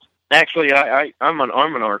do that? Actually, I'm an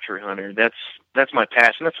archery hunter. That's my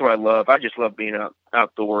passion. That's what I love. I just love being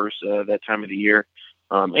outdoors that time of the year.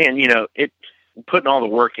 And putting all the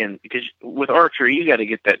work in, because with archery, you got to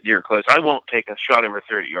get that deer close. I won't take a shot over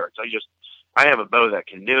 30 yards. I have a bow that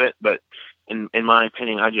can do it, but in my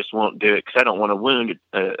opinion, I just won't do it because I don't want to wound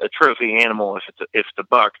a trophy animal if the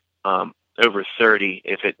buck over 30.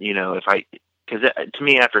 If I because to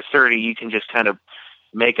me, after 30, you can just kind of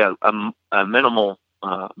make a minimal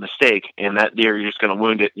mistake, and that deer, you're just going to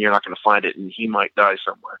wound it, and you're not going to find it, and he might die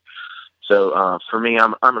somewhere. So for me,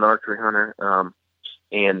 I'm an archery hunter,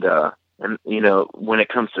 and when it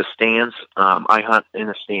comes to stands, I hunt in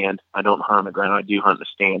a stand. I don't hunt on the ground. I do hunt in a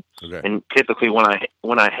stand. Okay. And typically,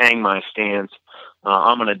 when I hang my stands,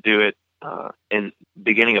 I'm going to do it in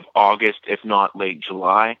beginning of August, if not late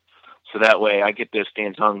July. So that way, I get those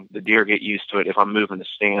stands hung. The deer get used to it. If I'm moving the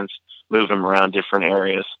stands, move them around different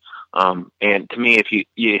areas. And to me, if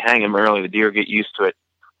you hang them early, the deer get used to it.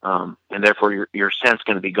 And therefore your scent's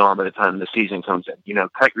going to be gone by the time the season comes in.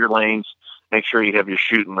 Cut your lanes, make sure you have your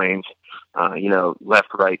shooting lanes, left,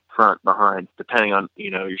 right, front, behind, depending on,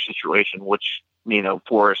 your situation, which,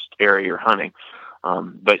 forest area you're hunting.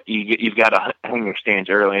 But you've got to hang your stands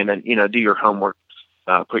early and then, do your homework,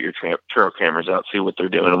 put your trail cameras out, see what they're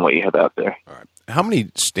doing and what you have out there. All right. How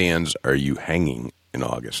many stands are you hanging in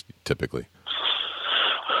August typically?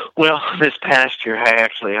 Well, this past year,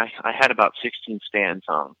 I had about 16 stands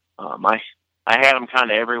hung. I had them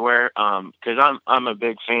kind of everywhere because I'm a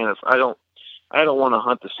big fan of. I don't want to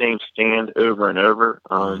hunt the same stand over and over.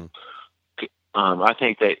 I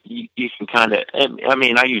think that you can kind of. I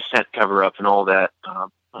mean, I use scent cover up and all that,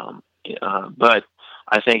 but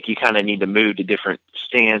I think you kind of need to move to different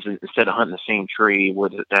stands instead of hunting the same tree where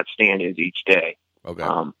that stand is each day. Okay.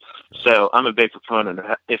 So I'm a big proponent of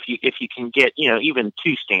if you can get, even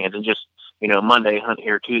 2 stands and just, Monday hunt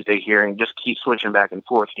here, Tuesday here, and just keep switching back and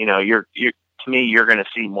forth, to me, you're going to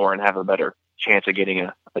see more and have a better chance of getting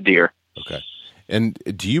a deer. Okay. And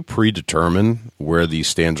do you predetermine where these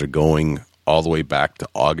stands are going all the way back to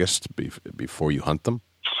August before you hunt them?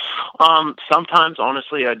 Sometimes,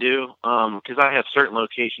 honestly, I do, because I have certain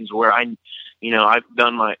locations where I've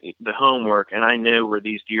done the homework and I know where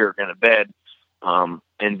these deer are going to bed.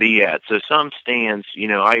 And be at. So some stands,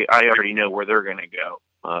 I already know where they're going to go.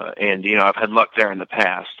 And I've had luck there in the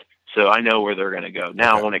past, so I know where they're going to go.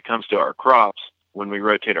 Now, when it comes to our crops, when we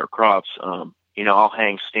rotate our crops, I'll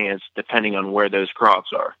hang stands depending on where those crops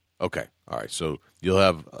are. Okay. All right. So you'll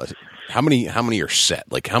have, how many are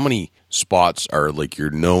set? Like how many spots are like your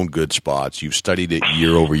known good spots? You've studied it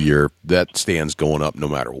year over year. That stand's going up no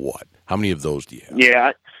matter what. How many of those do you have?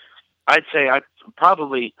 Yeah, I'd say I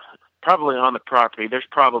probably on the property, there's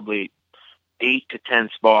probably 8 to 10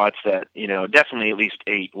 spots that, definitely at least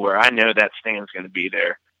 8 where I know that stand's going to be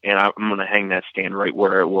there. And I'm going to hang that stand right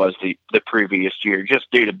where it was the previous year, just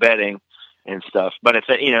due to bedding and stuff. But if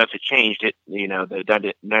it changed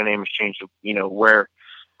the dynamics changed, where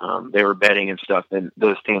they were bedding and stuff, then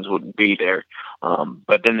those stands wouldn't be there.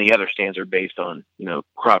 But then the other stands are based on,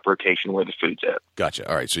 crop rotation, where the food's at. Gotcha.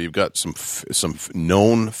 All right. So you've got some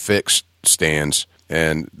known fixed stands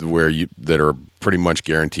and that are pretty much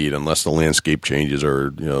guaranteed unless the landscape changes or,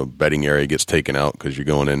 bedding area gets taken out because you're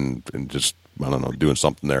going in and just, I don't know, doing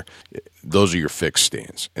something there. Those are your fixed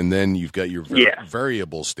stands. And then you've got your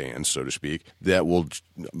variable stands, so to speak, that will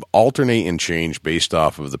alternate and change based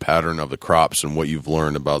off of the pattern of the crops and what you've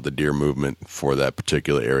learned about the deer movement for that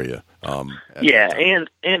particular area. And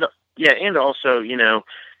also,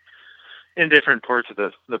 in different parts of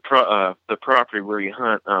the property where you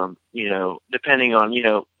hunt, depending on,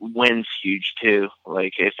 wind's huge too.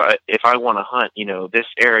 Like if I want to hunt, this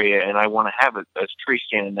area and I want to have a tree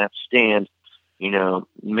stand in that stand,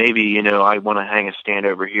 maybe, I want to hang a stand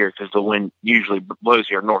over here because the wind usually blows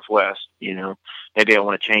here northwest, maybe I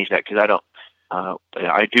want to change that because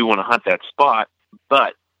I do want to hunt that spot,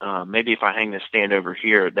 but maybe if I hang the stand over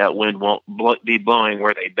here, that wind won't be blowing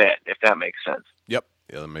where they bed, if that makes sense. Yep.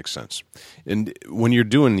 Yeah, that makes sense. And when you're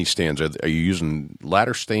doing these stands, are you using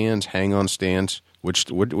ladder stands, hang-on stands? What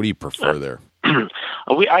do you prefer there?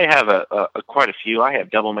 I have quite a few. I have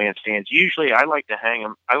double man stands. Usually, I like to hang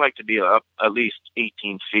them. I like to be up at least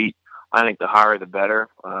 18 feet. I think the higher the better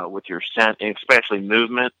with your scent, and especially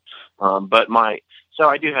movement. So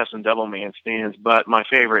I do have some double man stands, but my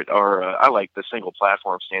favorite are I like the single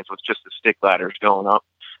platform stands with just the stick ladders going up.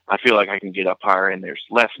 I feel like I can get up higher and there's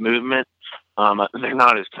less movement. They're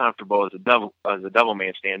not as comfortable as a double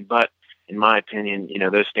man stand, but in my opinion,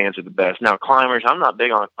 those stands are the best. Now climbers, I'm not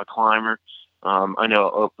big on a climber. I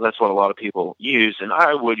know that's what a lot of people use, and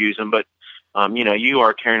I would use them, but you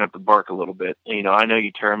are tearing up the bark a little bit. I know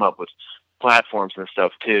you tear them up with platforms and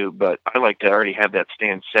stuff too, but I like to already have that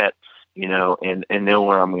stand set, and know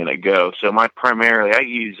where I'm going to go. So I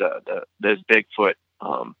use those Bigfoot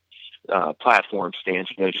platform stands,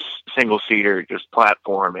 just single seater, just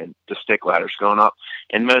platform and the stick ladders going up.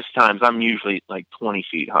 And most times I'm usually like 20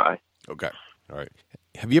 feet high. Okay. All right.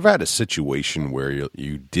 Have you ever had a situation where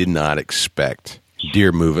you did not expect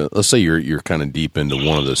deer moving. Let's say you're kind of deep into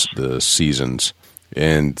one of the seasons,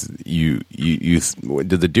 and you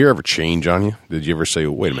did the deer ever change on you? Did you ever say,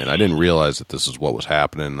 "Wait a minute, I didn't realize that this is what was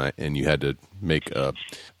happening," and you had to make a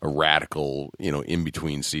radical, in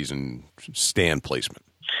between season stand placement?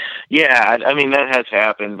 Yeah, I mean that has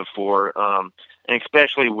happened before, and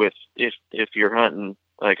especially with if you're hunting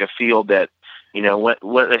like a field that,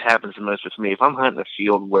 what happens the most with me, if I'm hunting a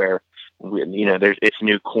field where it's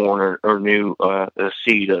new corn or new a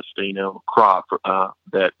seed of crop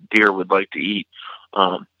that deer would like to eat.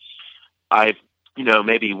 I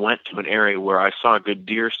maybe went to an area where I saw a good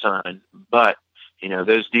deer sign, but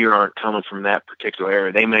those deer aren't coming from that particular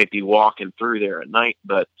area. They may be walking through there at night,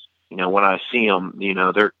 but when I see them,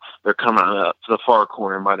 they're coming up to the far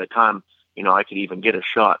corner, and by the time I could even get a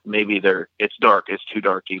shot, maybe it's dark, it's too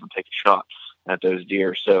dark to even take a shot at those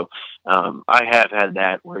deer. So I have had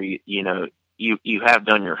that where you have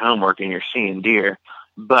done your homework and you're seeing deer,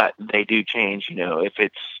 but they do change. If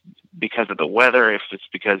it's because of the weather, if it's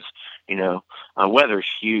because weather's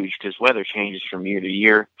huge, because weather changes from year to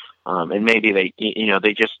year, and maybe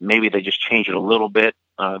they just change it a little bit,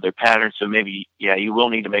 their pattern. So maybe you will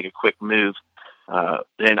need to make a quick move.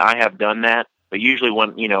 And I have done that, but usually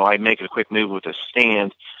when I make a quick move with a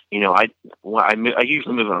stand, I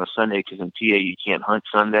usually move it on a Sunday because in PA you can't hunt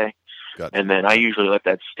Sunday. Gotcha. And then I usually let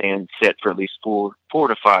that stand sit for at least 4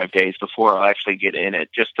 to 5 days before I'll actually get in it,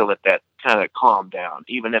 just to let that kind of calm down.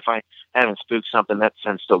 Even if I haven't spooked something, that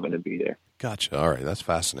scent's still going to be there. Gotcha. All right, that's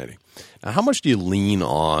fascinating. Now, how much do you lean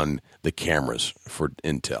on the cameras for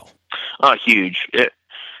intel? Huge.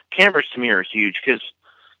 Cameras to me are huge because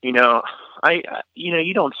you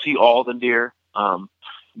don't see all the deer,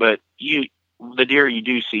 but the deer you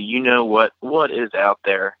do see, what is out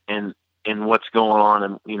there and what's going on,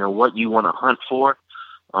 and what you want to hunt for.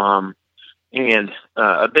 And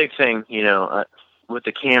a big thing, with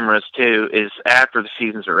the cameras too, is after the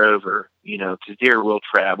seasons are over, because deer will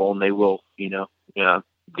travel and they will,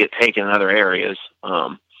 get taken in other areas.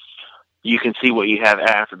 You can see what you have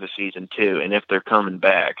after the season too, and if they're coming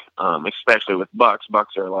back, especially with bucks.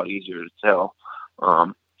 Bucks are a lot easier to tell.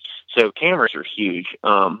 So cameras are huge.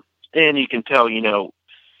 And you can tell,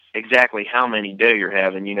 exactly how many doe you're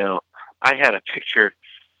having. I had a picture,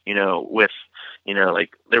 with,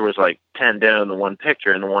 like there was like 10 doe in the one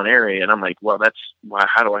picture in the one area. And I'm like, well,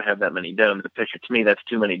 how do I have that many doe in the picture? To me, that's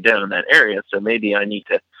too many doe in that area. So maybe I need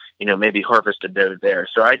to, maybe harvest a doe there.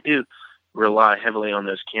 So I do rely heavily on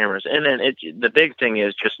those cameras. And then the big thing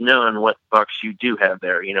is just knowing what bucks you do have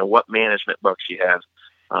there, what management bucks you have.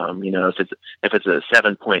 If it's a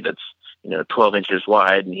 7-point that's, 12 inches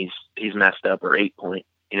wide and he's messed up, or 8-point,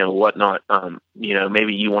 whatnot,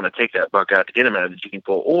 maybe you want to take that buck out to get him out of the gene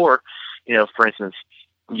pool. Or, for instance,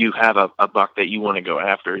 you have a buck that you want to go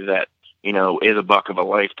after that, is a buck of a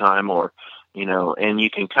lifetime, or, and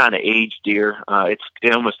you can kind of age deer. It's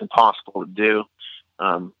almost impossible to do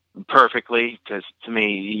perfectly, because to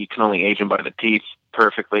me, you can only age them by the teeth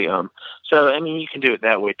perfectly. So, I mean, you can do it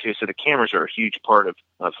that way too. So the cameras are a huge part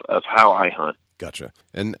of how I hunt. Gotcha.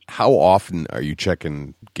 And how often are you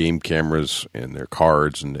checking game cameras and their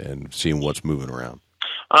cards and seeing what's moving around?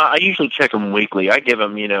 I usually check them weekly. I give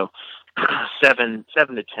them, 7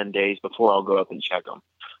 to 10 days before I'll go up and check them.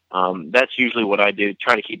 That's usually what I do.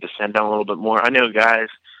 Try to keep the scent down a little bit more. I know guys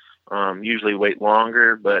usually wait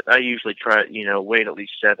longer, but I usually try, wait at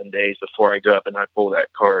least 7 days before I go up and I pull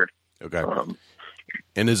that card. Okay.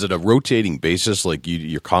 And is it a rotating basis? Like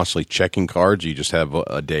you're constantly checking cards? Or you just have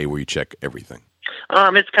a day where you check everything?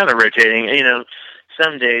 It's kind of rotating.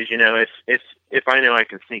 Some days, if I know I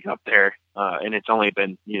can sneak up there, and it's only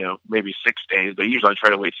been, maybe 6 days, but usually I try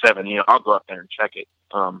to wait 7. I'll go up there and check it.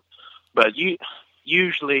 But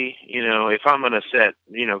usually, if I'm going to set,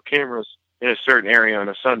 cameras in a certain area on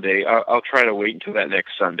a Sunday, I'll try to wait until that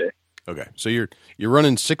next Sunday. Okay, so you're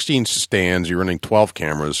running 16 stands, you're running 12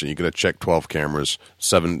 cameras, and you're going to check 12 cameras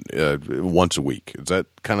once a week. Is that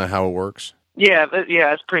kind of how it works? Yeah,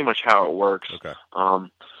 that's pretty much how it works. Okay.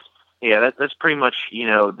 That's pretty much,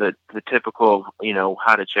 the typical,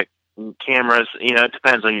 how to check cameras. It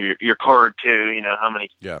depends on your card too, how many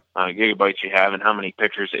gigabytes you have and how many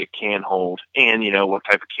pictures it can hold, and, what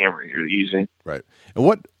type of camera you're using. Right. And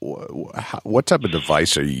what type of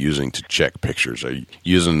device are you using to check pictures? Are you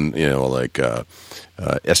using, like a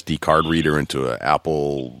SD card reader into an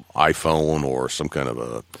Apple iPhone or some kind of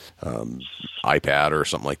a iPad or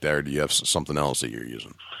something like that, or do you have something else that you're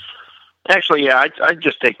using? Actually, yeah, I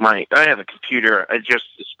just take I have a computer just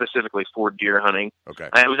specifically for deer hunting. Okay.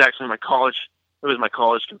 It was actually my college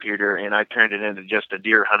computer, and I turned it into just a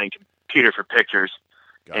deer hunting computer for pictures.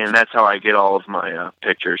 Gotcha. And that's how I get all of my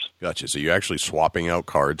pictures. Gotcha. So you're actually swapping out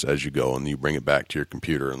cards as you go, and you bring it back to your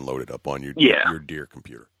computer and load it up on your deer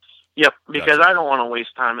computer. Yep, because Gotcha. I don't want to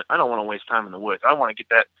waste time. I don't want to waste time in the woods. I want to get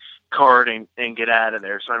that card and get out of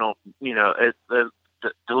there. So I don't,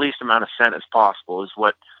 the least amount of scent as possible is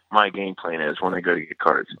what my game plan is when I go to get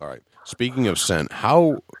cards. All right. Speaking of scent,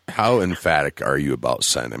 how emphatic are you about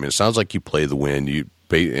scent? I mean, it sounds like you play the wind.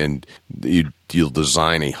 You'll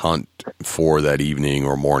design a hunt for that evening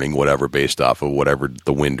or morning, whatever, based off of whatever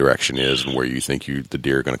the wind direction is and where you think the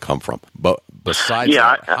deer are going to come from. But besides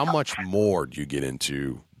that, how much more do you get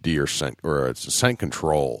into deer scent or scent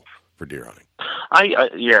control for deer hunting?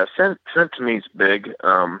 Scent to me is big.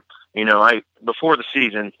 Before the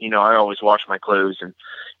season, I always wash my clothes and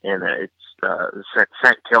it's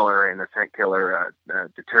scent killer and a scent killer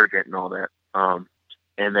detergent and all that.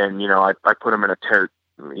 And then I put them in a tote.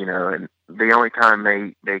 And the only time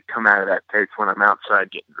they come out of that tote is when I'm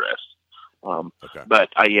outside getting dressed. Okay. But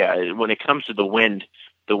when it comes to the wind's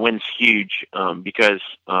huge because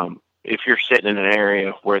if you're sitting in an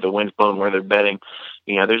area where the wind's blowing where they're bedding,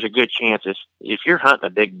 there's a good chance if you're hunting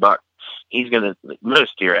a big buck,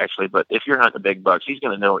 most deer actually, but if you're hunting a big buck, he's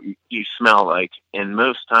gonna know what you smell like. And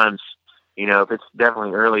most times, if it's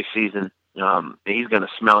definitely early season, he's gonna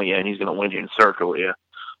smell you and he's gonna wind you and circle you.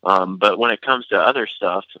 But when it comes to other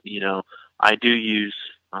stuff, I do use,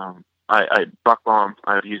 buck balm.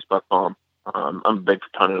 I've used buck balm. I'm a big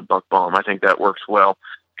proponent of buck balm. I think that works well.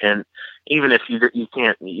 And even if you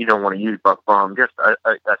don't want to use buck balm, just a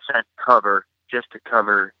scent cover, just to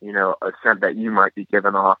cover, a scent that you might be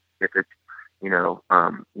giving off if it's,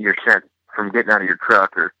 your scent from getting out of your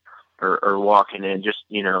truck or walking in, just,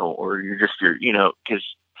 or you're just, because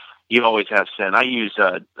you always have scent. I use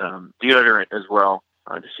deodorant as well.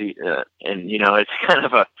 To see, and it's kind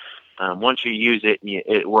of once you use it and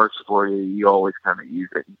it works for you, you always kind of use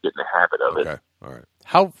it and get in the habit of it. Okay, all right.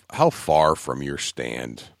 How far from your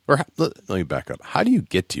stand, or let me back up. How do you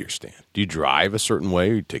get to your stand? Do you drive a certain way?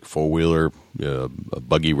 Or you take 4-wheeler, a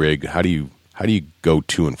buggy rig? How do you go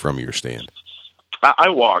to and from your stand? I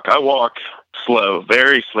walk slow,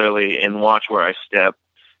 very slowly, and watch where I step,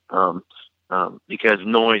 because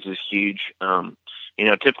noise is huge.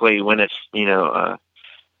 Typically when it's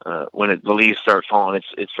when the leaves start falling,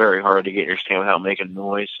 it's very hard to get your stand without making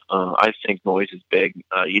noise. I think noise is big.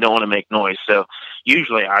 You don't want to make noise. So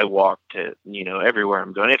usually I walk to, everywhere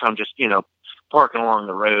I'm going. If I'm just, parking along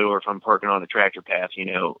the road or if I'm parking on the tractor path,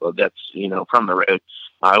 that's, from the road,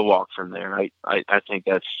 I walk from there. I think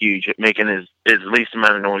that's huge. Making as least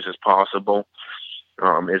amount of noise as possible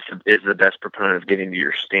is the best proponent of getting to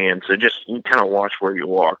your stand. So just kind of watch where you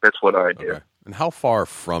walk. That's what I do. Okay. And how far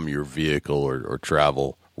from your vehicle or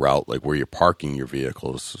travel route, like where you're parking your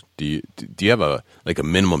vehicles, do you have a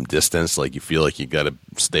minimum distance, like you feel like you got to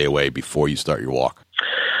stay away before you start your walk?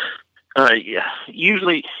 Yeah.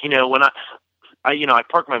 Usually, when I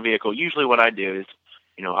park my vehicle, usually what I do is,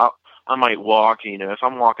 I might walk, if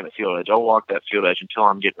I'm walking a field edge, I'll walk that field edge until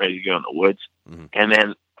I'm getting ready to go in the woods. Mm-hmm. And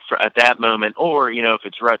then at that moment, or, if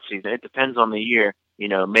it's rut season, it depends on the year,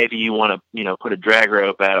 maybe you want to, put a drag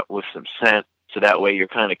rope out with some scent. So that way you're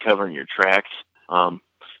kind of covering your tracks.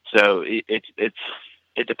 So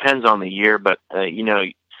it depends on the year, but,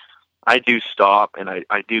 I do stop and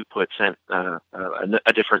I do put scent,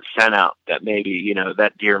 a different scent out that maybe,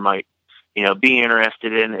 that deer might, be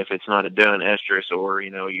interested in if it's not a doe and estrus or,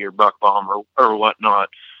 your buck balm or whatnot,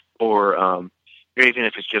 or even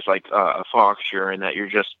if it's just like a fox urine that you're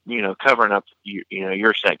just, covering up,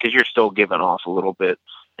 your scent because you're still giving off a little bit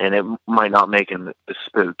and it might not make him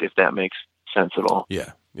spook if that makes sense at all.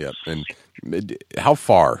 Yeah. Yeah. And how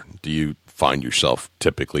far do you find yourself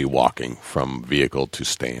typically walking from vehicle to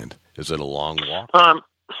stand? Is it a long walk?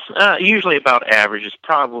 Usually about average. It's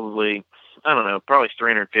probably, I don't know, probably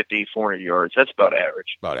 350, 400 yards. That's about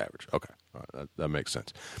average. About average. Okay. All right. That makes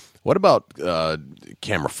sense. What about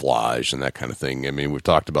camouflage and that kind of thing? I mean, we've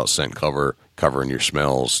talked about scent covering your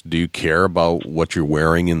smells. Do you care about what you're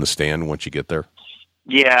wearing in the stand once you get there?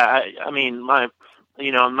 Yeah. I mean, my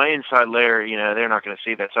inside layer, they're not going to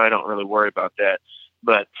see that, so I don't really worry about that.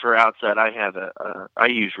 But for outside, I have I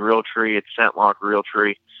use Realtree. It's Scent Lock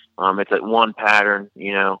Realtree. It's at one pattern,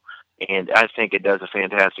 and I think it does a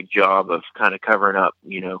fantastic job of kind of covering up,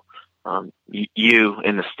 you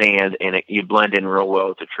in the stand, and you blend in real well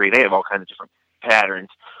with the tree. They have all kinds of different patterns,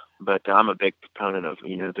 but I'm a big proponent of,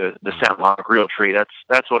 the Scent Lock Realtree.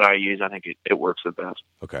 That's what I use. I think it works the best.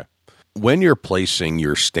 Okay. When you're placing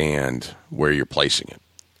your stand, where you're placing it,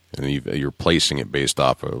 and you're placing it based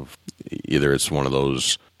off of either it's one of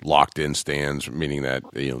those locked-in stands, meaning that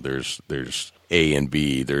there's A and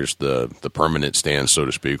B. There's the permanent stands, so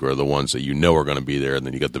to speak, or the ones that you know are going to be there, and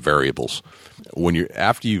then you got the variables.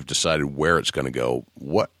 After you've decided where it's going to go,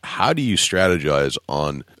 how do you strategize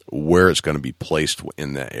on where it's going to be placed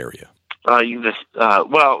in that area?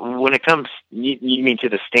 When it comes, you mean to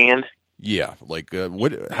the stand? Yeah, like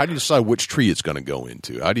how do you decide which tree it's going to go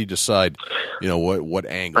into? How do you decide, what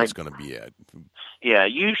angle it's going to be at? Yeah,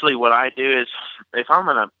 usually what I do is if I'm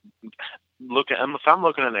looking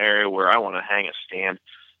at an area where I want to hang a stand,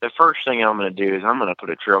 the first thing I'm going to do is I'm going to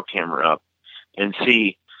put a trail camera up and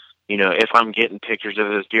see, if I'm getting pictures of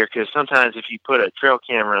those deer. Because sometimes if you put a trail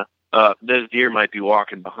camera up, those deer might be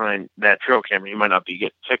walking behind that trail camera. You might not be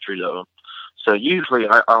getting pictures of them. So usually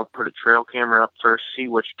I'll put a trail camera up first, see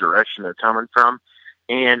which direction they're coming from.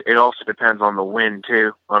 And it also depends on the wind,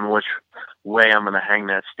 too, on which way I'm going to hang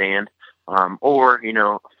that stand.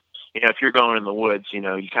 If you're going in the woods, you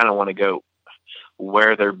kind of want to go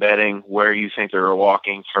where they're bedding, where you think they're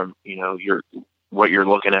walking from, what you're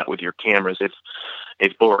looking at with your cameras.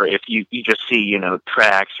 If you just see,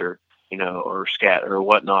 tracks or scat or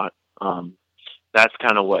whatnot, that's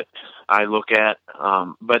kind of what I look at.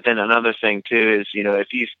 But then another thing too is,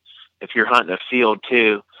 if you're hunting a field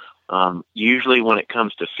too, usually when it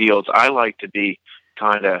comes to fields, I like to be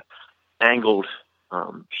kind of angled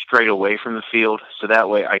straight away from the field, so that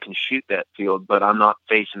way I can shoot that field, but I'm not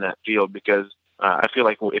facing that field, because I feel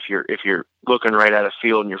like if you're looking right at a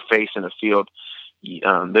field and you're facing a field,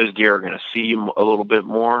 those deer are going to see you a little bit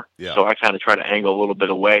more. Yeah. So I kind of try to angle a little bit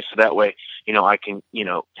away, so that way, I can,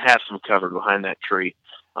 have some cover behind that tree.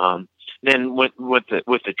 Then with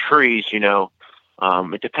the trees,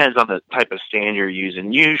 it depends on the type of stand you're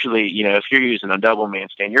using. Usually, if you're using a double man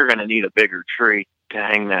stand, you're going to need a bigger tree to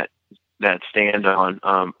hang that stand on.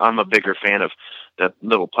 I'm a bigger fan of the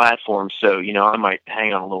little platforms, so I might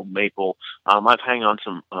hang on a little maple. I've hung on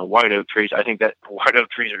some white oak trees. I think that white oak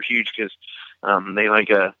trees are huge because they like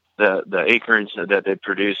the acorns that they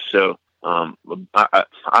produce. So I'm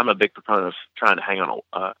a big proponent of trying to hang on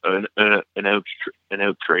an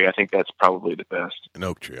oak tree. I think that's probably the best. An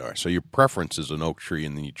oak tree. All right. So your preference is an oak tree,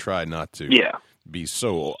 and then you try not to. Be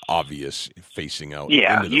so obvious facing out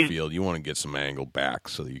into the field. You want to get some angle back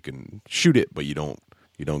so that you can shoot it, but you don't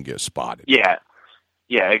get spotted. Yeah,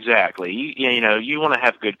 exactly. You want to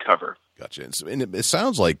have good cover. Gotcha. And it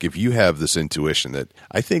sounds like if you have this intuition that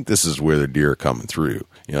I think this is where the deer are coming through.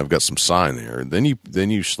 I've got some sign there. Then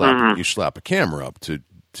you slap a camera up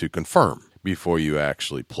to confirm before you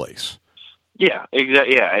actually place. Yeah,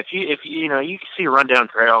 exactly. Yeah, if you can see a rundown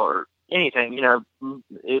trail or anything,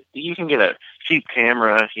 you can get a cheap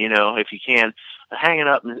camera, if you can, hang it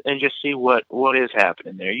up and just see what is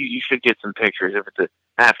happening there. You should get some pictures if it's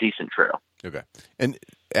a half decent trail. Okay. And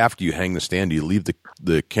after you hang the stand, do you leave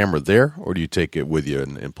the camera there, or do you take it with you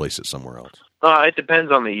and place it somewhere else? It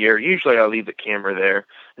depends on the year. Usually I'll leave the camera there.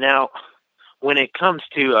 Now, when it comes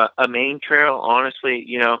to a main trail, honestly,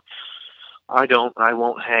 I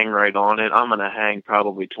won't hang right on it. I'm going to hang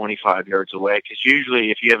probably 25 yards away, because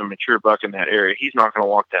usually if you have a mature buck in that area, he's not going to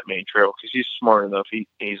walk that main trail because he's smart enough.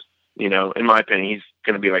 He's, in my opinion, he's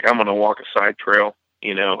going to be like, I'm going to walk a side trail.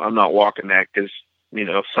 I'm not walking that because,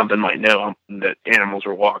 something might know that animals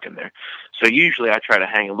are walking there. So usually I try to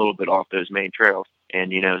hang a little bit off those main trails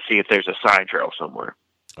and, see if there's a side trail somewhere.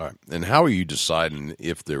 All right. And how are you deciding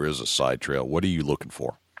if there is a side trail? What are you looking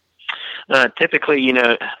for? Typically,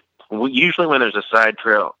 usually when there's a side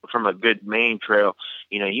trail from a good main trail,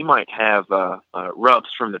 you might have rubs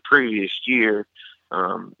from the previous year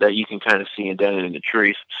that you can kind of see indented in the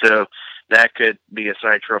trees. So that could be a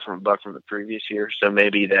side trail from a buck from the previous year. So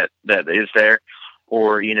maybe that is there.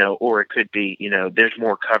 Or it could be, there's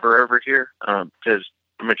more cover over here. Because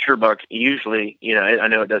a mature buck usually, I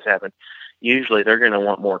know it does happen. Usually they're going to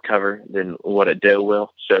want more cover than what a doe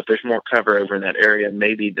will. So if there's more cover over in that area,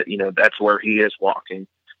 maybe that, that's where he is walking.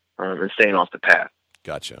 And staying off the path.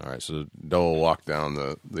 Gotcha. All right. So doe will walk down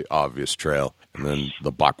the obvious trail, and then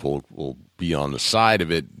the buck will be on the side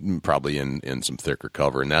of it, probably in some thicker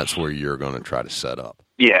cover, and that's where you're going to try to set up.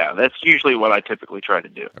 Yeah, that's usually what I typically try to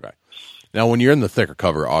do. Okay. Now, when you're in the thicker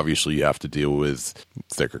cover, obviously you have to deal with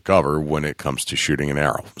thicker cover when it comes to shooting an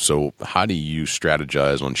arrow. So how do you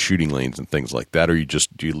strategize on shooting lanes and things like that? Or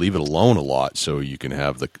do you leave it alone a lot so you can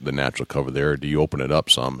have the natural cover there? Or do you open it up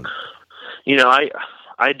some?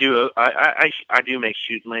 I do make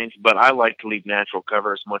shooting lanes, but I like to leave natural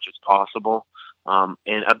cover as much as possible.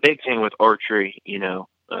 And a big thing with archery,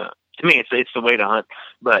 to me, it's the way to hunt,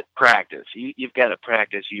 but practice. You've got to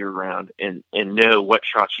practice year round and know what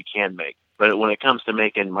shots you can make. But when it comes to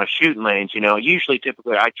making my shooting lanes,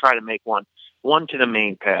 typically I try to make one to the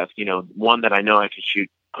main path, one that I know I can shoot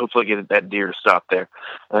hopefully get that deer to stop there.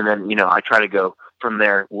 And then, I try to go from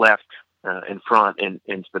there left in front and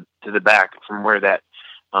to the back from where that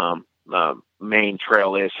main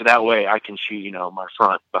trail is. So that way I can shoot, my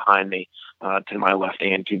front behind me to my left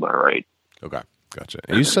and to my right. Okay, gotcha.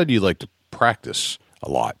 And you said you like to practice a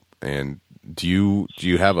lot. And do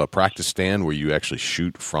you have a practice stand where you actually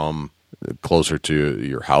shoot from closer to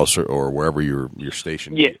your house or wherever you're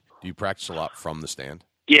stationed? Yeah. Do you practice a lot from the stand?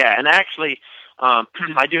 Yeah, and actually,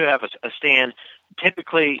 I do have a stand.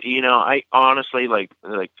 Typically, I honestly like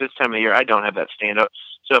this time of year, I don't have that stand up.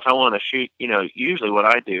 So if I want to shoot, usually what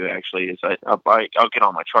I do actually is I'll get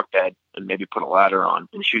on my truck bed and maybe put a ladder on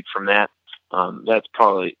and shoot from that.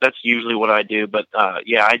 That's usually what I do. But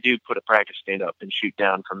yeah, I do put a practice stand up and shoot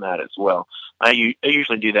down from that as well. I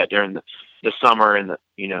usually do that during the summer and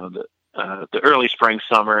the early spring,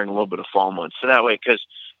 summer, and a little bit of fall months. So that way, because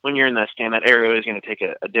when you're in that stand, that area is going to take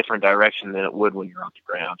a different direction than it would when you're on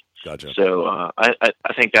the ground. Gotcha. So I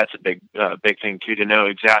think that's a big thing too, to know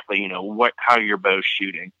exactly how your bow's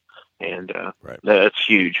shooting, and right. That's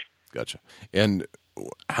huge. Gotcha. And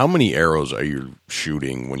how many arrows are you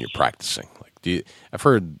shooting when you're practicing? I've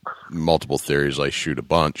heard multiple theories. I shoot a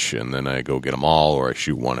bunch and then I go get them all, or I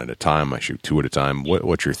shoot one at a time. I shoot two at a time.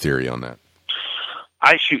 What's your theory on that?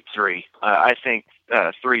 I shoot 3. I think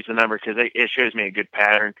 3 is the number because it shows me a good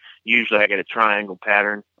pattern. Usually I get a triangle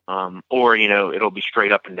pattern, or, it'll be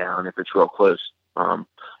straight up and down if it's real close.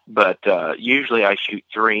 But usually I shoot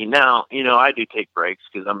 3. Now, I do take breaks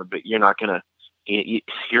because you're not going to,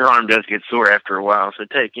 your arm does get sore after a while. So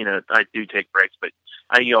I do take breaks, but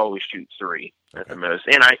I always shoot 3 at the most.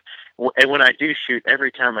 And when I do shoot,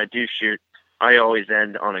 every time I do shoot, I always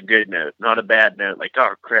end on a good note, not a bad note. Like,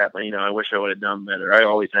 oh crap, I wish I would have done better. I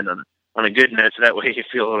always end on a good note, so that way you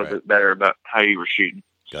feel a little bit better about how you were shooting.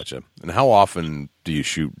 Gotcha. And how often do you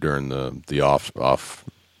shoot during the off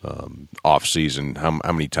season? How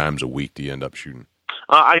many times a week do you end up shooting?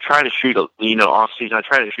 I try to shoot, off season. I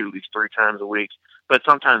try to shoot at least 3 times a week, but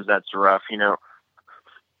sometimes that's rough.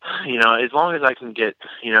 As long as I can get,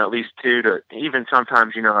 at least 2 to even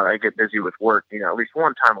sometimes, I get busy with work, at least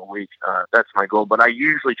 1 time a week. That's my goal. But I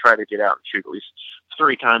usually try to get out and shoot at least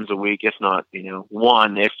 3 times a week, if not,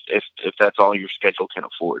 1, if that's all your schedule can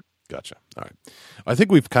afford. Gotcha. All right. I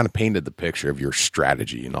think we've kind of painted the picture of your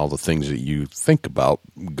strategy and all the things that you think about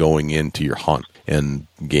going into your hunt and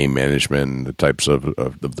game management and the types of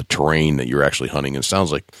the terrain that you're actually hunting. And it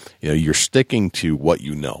sounds like, you're sticking to what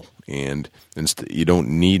you know. And you don't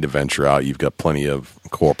need to venture out. You've got plenty of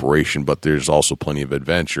cooperation, but there's also plenty of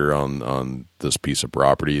adventure on this piece of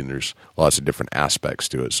property, and there's lots of different aspects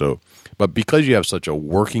to it. So, but because you have such a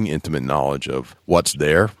working, intimate knowledge of what's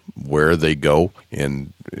there, where they go,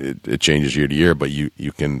 and it changes year to year, but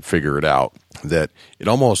you can figure it out, that it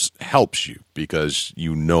almost helps you because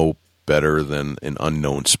you know better than an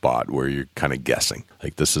unknown spot where you're kind of guessing.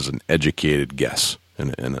 Like, this is an educated guess,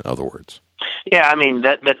 in other words. Yeah,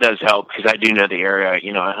 that does help because I do know the area.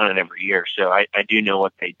 I hunt it every year, so I do know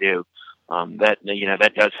what they do.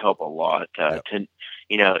 That does help a lot. To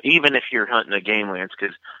even if you're hunting the game lands,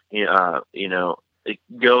 because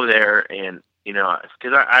go there and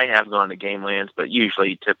because I have gone to game lands, but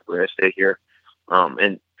typically I stay here,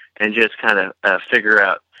 and just kind of figure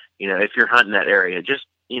out if you're hunting that area, just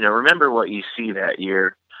remember what you see that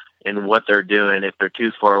year and what they're doing. If they're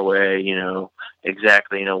too far away,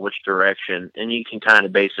 exactly, which direction, and you can kind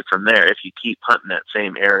of base it from there. If you keep hunting that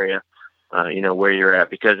same area, where you're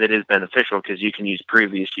at, because it is beneficial because you can use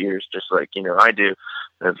previous years, just like, I do,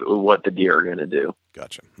 of what the deer are going to do.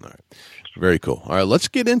 Gotcha. All right. Very cool. All right. Let's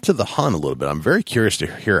get into the hunt a little bit. I'm very curious to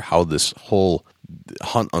hear how this whole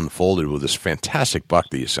hunt unfolded with this fantastic buck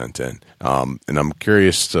that you sent in. And I'm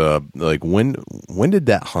curious to, when did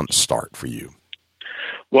that hunt start for you?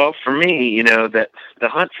 Well, for me, that the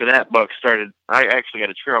hunt for that buck started, I actually got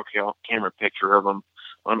a trail camera picture of him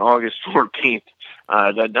on August 14th.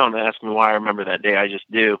 Don't ask me why I remember that day. I just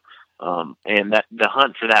do. And that the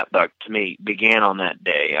hunt for that buck to me began on that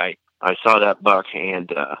day. I saw that buck and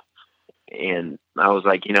I was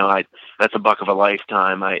like, that's a buck of a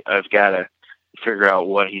lifetime. I've got to figure out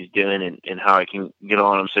what he's doing and how I can get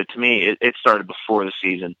on him. So to me, it started before the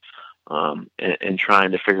season. And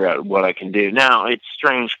trying to figure out what I can do. Now, it's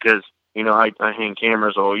strange because, I hang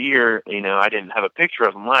cameras all year. I didn't have a picture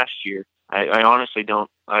of him last year. I honestly don't.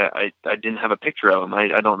 I didn't have a picture of him.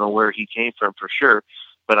 I don't know where he came from for sure,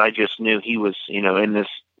 but I just knew he was, in this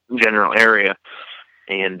general area.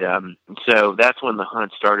 And so that's when the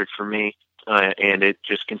hunt started for me. And it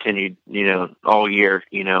just continued, all year,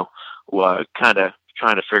 kind of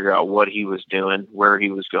trying to figure out what he was doing, where he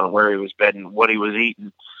was going, where he was bedding, what he was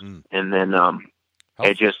eating. And then,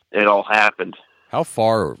 It all happened. How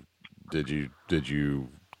far did you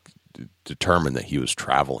determine that he was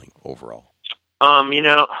traveling overall?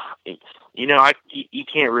 You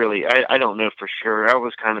can't really. I don't know for sure. I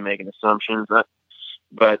was kind of making assumptions,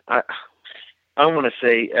 but I want to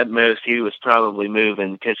say at most he was probably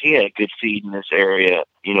moving because he had good feed in this area.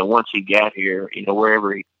 Once he got here,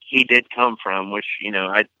 wherever he did come from, which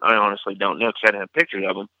I honestly don't know because I didn't have pictures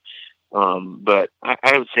of him. But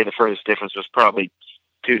I would say the furthest difference was probably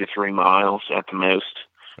 2 to 3 miles at the most.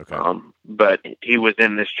 Okay. But he was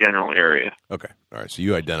in this general area. Okay. All right. So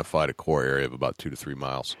you identified a core area of about 2 to 3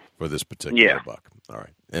 miles for this particular buck. All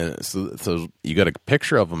right. And so you got a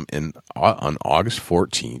picture of him on August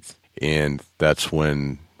 14th, and that's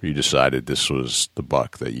when you decided this was the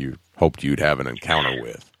buck that you hoped you'd have an encounter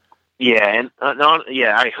with. Yeah, and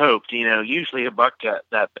I hoped. Usually a buck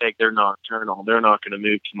that big, they're nocturnal. They're not going to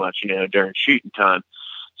move too much, during shooting time.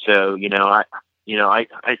 So, I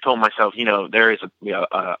told myself, there is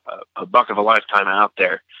a buck of a lifetime out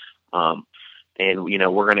there, and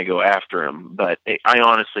we're going to go after him. But I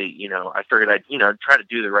honestly, I figured I'd try to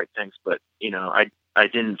do the right things, but I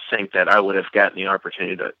didn't think that I would have gotten the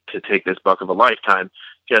opportunity to take this buck of a lifetime.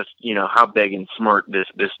 Just how big and smart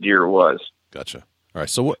this deer was. Gotcha. All right.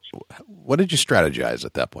 So what did you strategize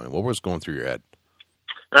at that point? What was going through your head?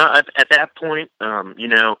 At that point,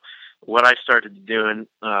 what I started doing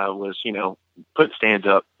was, put stands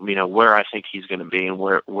up, where I think he's going to be and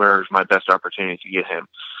where's my best opportunity to get him.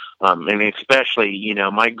 And especially,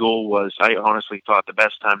 my goal was, I honestly thought the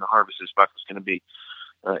best time to harvest this buck was going to be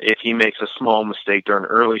if he makes a small mistake during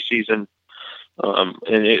early season. And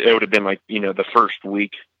it would have been like, the first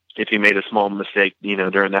week. If he made a small mistake,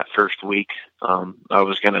 during that first week, I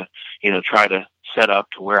was going to, try to set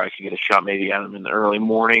up to where I could get a shot maybe at him in the early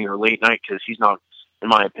morning or late night, because he's not, in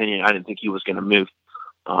my opinion, I didn't think he was going to move,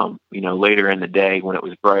 later in the day when it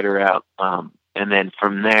was brighter out. And then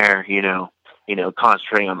from there,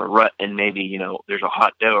 concentrating on the rut, and maybe, there's a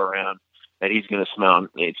hot doe around that he's going to smell, and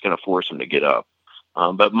it's going to force him to get up.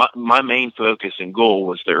 But my main focus and goal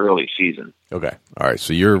was the early season. Okay. All right.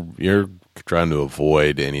 So you're trying to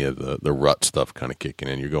avoid any of the rut stuff kind of kicking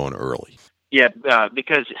in. You're going early. Yeah,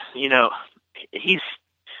 because I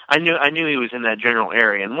knew he was in that general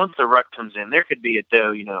area, and once the rut comes in, there could be a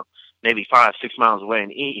doe, maybe 5-6 miles away,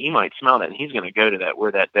 and he might smell that, and he's going to go to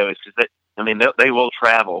where that doe is, because they will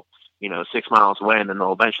travel, 6 miles away, and then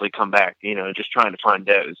they'll eventually come back, just trying to find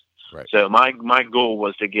does. Right. So my goal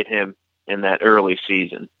was to get him in that early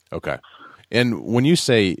season. Okay. And when you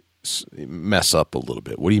say mess up a little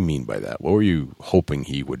bit, what do you mean by that? What were you hoping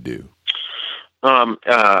he would do?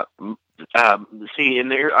 See, in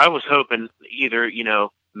there, I was hoping either,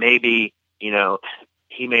 maybe,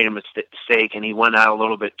 he made a mistake and he went out a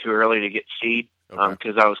little bit too early to get feed.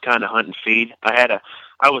 Because I was kind of hunting feed. I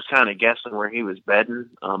was kind of guessing where he was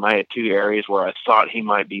bedding. I had 2 areas where I thought he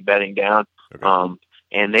might be bedding down. Okay.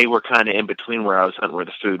 And they were kind of in between where I was hunting where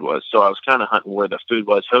the food was. So I was kind of hunting where the food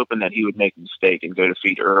was, hoping that he would make a mistake and go to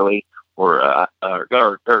feed early, or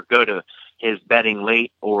go to his bedding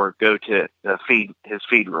late, or go to his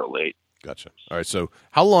feed real late. Gotcha. All right. So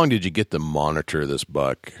how long did you get to monitor this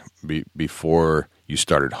buck before you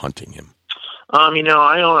started hunting him?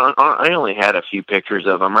 I only had a few pictures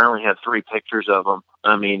of him. I only had 3 pictures of him.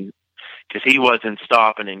 Because he wasn't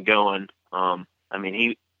stopping and going.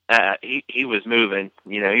 He was moving.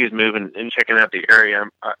 He was moving and checking out the area,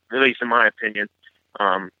 at least in my opinion.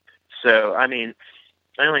 So I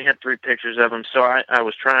only had 3 pictures of him, so I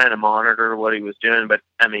was trying to monitor what he was doing. But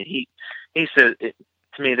he said,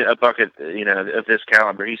 to me, a buck of this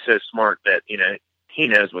caliber, he's so smart that he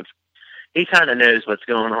kind of knows what's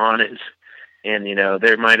going on, and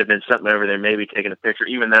there might have been something over there, maybe taking a picture,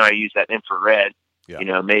 even though I used that infrared.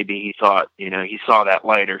 Yeah. Maybe he thought he saw that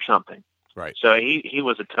light or something. Right. So he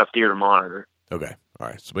was a tough deer to monitor. Okay. All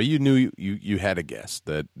right. So, but you knew you had a guess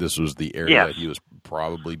that this was the area that he was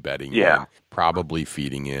probably bedding in, probably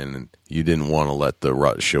feeding in, and you didn't want to let the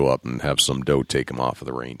rut show up and have some doe take him off of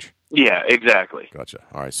the range. Yeah, exactly. Gotcha.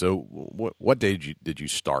 All right. So what day did you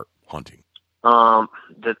start hunting?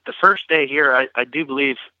 The first day here, I do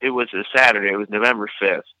believe it was a Saturday. It was November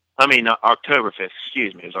 5th. October 5th.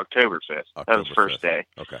 Excuse me. It was October 5th. That was the first day.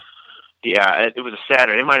 Okay. Yeah, it was a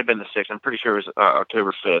Saturday. It might have been the 6th. I'm pretty sure it was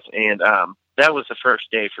October 5th. And that was the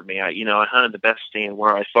first day for me. I hunted the best stand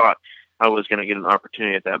where I thought I was going to get an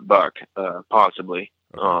opportunity at that buck, possibly.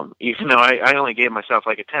 Okay. Even though I only gave myself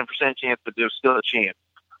like a 10% chance, but there was still a chance.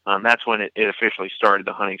 That's when it officially started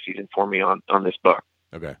the hunting season for me on this buck.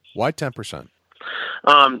 Okay. Why 10%?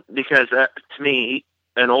 Because to me,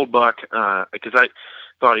 an old buck, because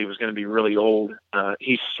thought he was going to be really old.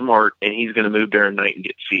 He's smart, and he's going to move during the night and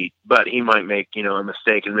get feed. But he might make, a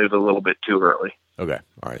mistake and move a little bit too early. Okay.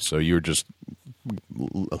 All right. So you were just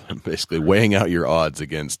basically weighing out your odds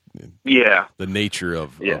against the nature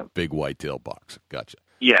of big whitetail bucks. Gotcha.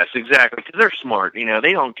 Yes, exactly. Because they're smart.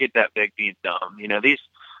 They don't get that big being dumb.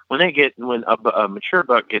 When a mature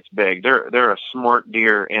buck gets big, they're a smart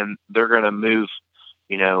deer, and they're going to move.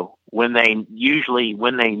 When they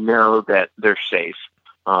know that they're safe,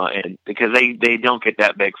 and because they don't get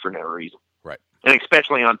that big for no reason. Right. And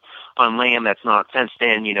especially on land that's not fenced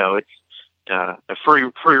in, it's a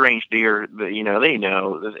free range deer. They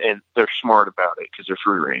know, and they're smart about it because they're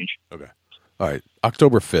free range. Okay. All right.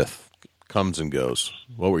 October 5th comes and goes.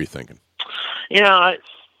 What were you thinking? I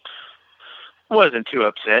wasn't too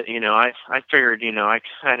upset. I figured, I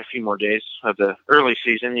had a few more days of the early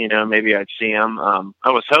season, maybe I'd see him. I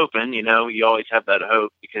was hoping, you always have that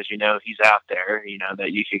hope because, he's out there,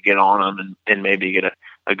 that you could get on him and maybe get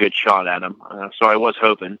a good shot at him. So I was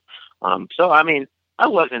hoping. I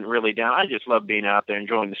wasn't really down. I just love being out there,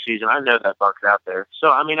 enjoying the season. I know that buck's out there. So,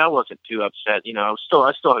 I wasn't too upset. I still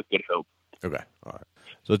had good hope. Okay. All right.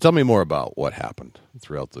 So tell me more about what happened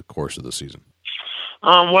throughout the course of the season.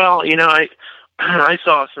 Well, I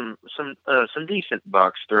saw some decent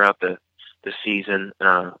bucks throughout the season,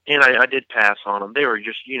 and I did pass on them. They were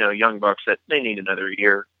just, young bucks that they need another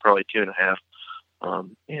year, probably 2.5.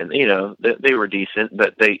 And, they were decent,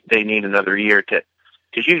 but they need another year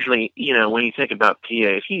because usually, when you think about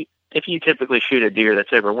PA, if you typically shoot a deer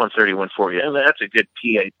that's over 130, 140, and that's a good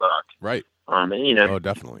PA buck. Right. Oh,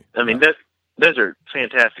 definitely. Those are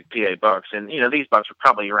fantastic PA bucks, and these bucks are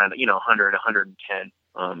probably around 100, 110,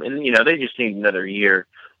 and they just need another year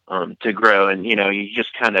to grow, and you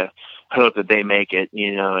just kind of hope that they make it,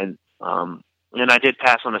 and I did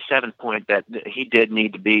pass on a 7-point that he did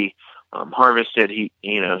need to be harvested. He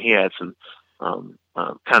had some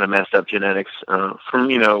kind of messed up genetics from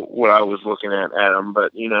what I was looking at him,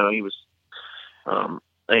 but he was.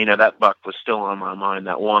 That buck was still on my mind,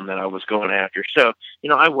 that one that I was going after. So,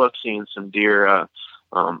 I was seeing some deer,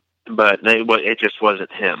 but it just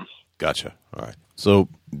wasn't him. Gotcha. All right. So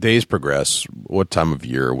days progress. What time of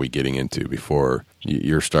year are we getting into before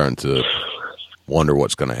you're starting to wonder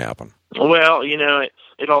what's going to happen? Well,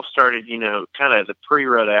 it all started, kind of the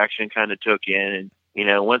pre-rut action kind of took in,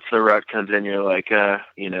 and, once the rut comes in, you're like,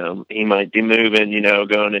 he might be moving,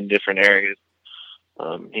 going in different areas.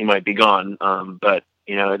 He might be gone. But,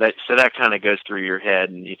 that kind of goes through your head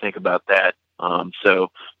and you think about that.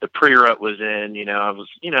 So the pre-rut was in, I was,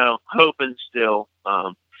 hoping still,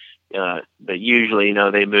 but usually,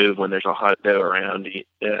 they move when there's a hot doe around.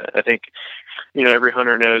 I think, every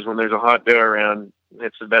hunter knows when there's a hot doe around,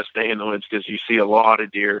 it's the best day in the woods because you see a lot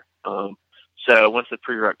of deer. So once the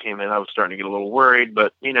pre-rut came in, I was starting to get a little worried,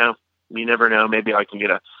 but, you never know. Maybe I can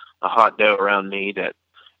get a hot doe around me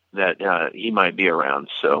that he might be around.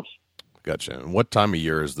 So. Gotcha. And what time of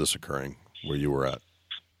year is this occurring where you were at?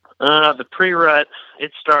 The pre-rut,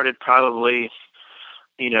 it started probably,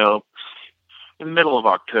 in the middle of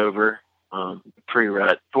October,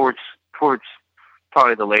 pre-rut, towards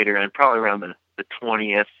probably the later end, probably around the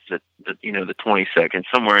 20th, the 22nd,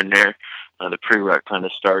 somewhere in there, the pre-rut kind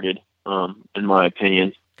of started, in my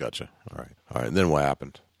opinion. Gotcha. All right. And then what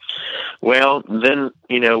happened? Well, then,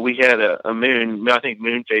 we had a moon. I think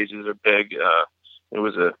moon phases are big. It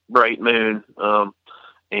was a bright moon,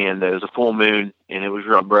 and it was a full moon, and it was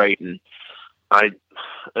real bright. And at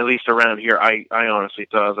least around here, I honestly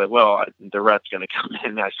thought, I was like, well, the rut's going to come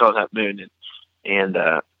in. I saw that moon, and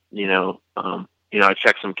I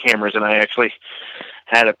checked some cameras, and I actually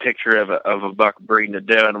had a picture of a buck breeding a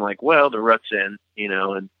doe, and I'm like, well, the rut's in,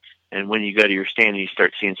 and when you go to your stand and you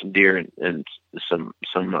start seeing some deer and some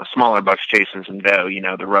smaller bucks chasing some doe,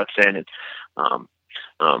 the rut's in, and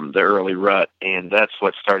the early rut, and that's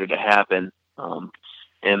what started to happen.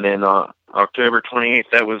 And then October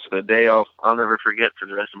 28th, that was the day I'll never forget for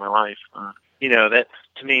the rest of my life. That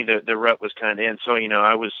to me the rut was kind of in. So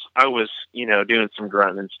I was doing some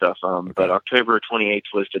grunting and stuff. But October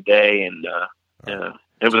 28th was the day, and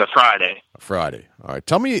it was a Friday. All right.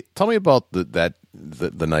 Tell me about the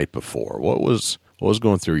night before. What was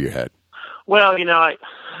going through your head? Well, I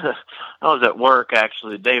was at work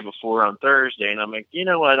actually the day before on Thursday, and I'm like, you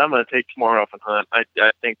know what? I'm going to take tomorrow off and hunt. I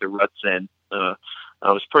think the rut's in.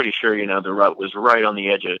 I was pretty sure, the rut was right on the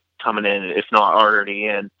edge of coming in, if not already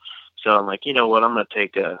in. So I'm like, you know what? I'm going to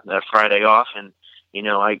take that Friday off, and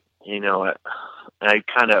I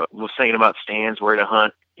kind of was thinking about stands where to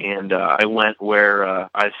hunt, and I went where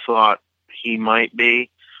I thought he might be.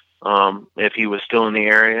 If he was still in the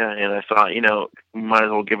area, and I thought, might as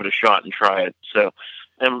well give it a shot and try it. So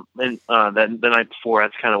then the night before,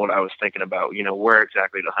 that's kind of what I was thinking about. Where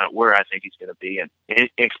exactly to hunt, where I think he's going to be, and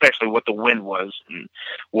especially what the wind was, and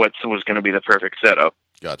what was going to be the perfect setup.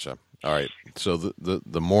 Gotcha. All right. So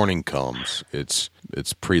the morning comes. It's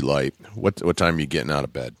pre-light. What time are you getting out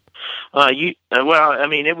of bed?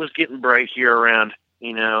 It was getting bright here around,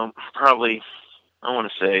 probably, I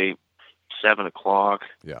want to say 7 o'clock.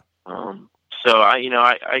 Yeah. So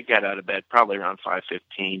I got out of bed probably around 5:15.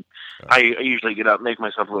 Right. I usually get up, make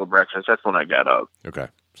myself a little breakfast. That's when I got up. Okay.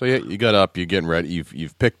 So you got up, you're getting ready.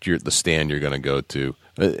 You've picked the stand you're going to go to.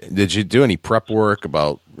 Did you do any prep work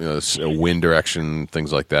about wind direction,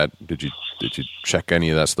 things like that? Did you check any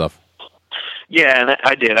of that stuff? Yeah, and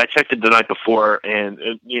I did. I checked it the night before, and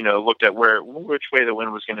looked at which way the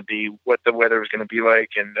wind was going to be, what the weather was going to be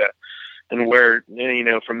like, and where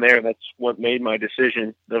from there. That's what made my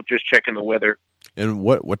decision of just checking the weather. And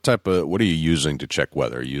what are you using to check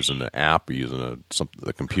weather? Are you using an app? Are you using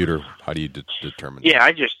the computer? How do you determine? Yeah,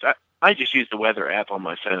 I just use the weather app on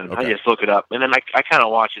my phone. Okay. I just look it up, and then I kind of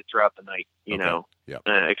watch it throughout the night. Yeah.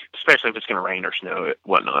 Especially if it's going to rain or snow, and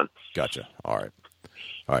whatnot. Gotcha. All right.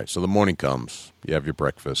 So the morning comes. You have your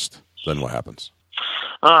breakfast. Then what happens?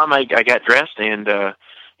 I got dressed, and I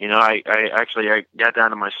got down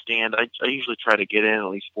to my stand. I usually try to get in at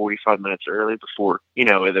least 45 minutes early before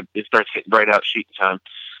it starts getting bright out shooting time.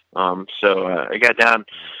 So I got down,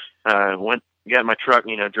 got in my truck,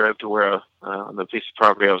 drove to where the piece of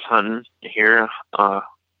property I was hunting here,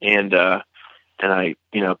 and I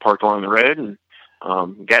parked along the road and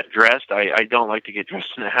got dressed. I don't like to get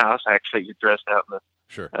dressed in the house. I actually get dressed out in the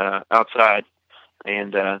outside,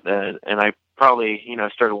 and I probably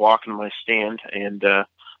started walking to my stand, and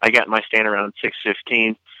I got in my stand around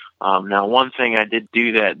 6:15. Now, one thing I did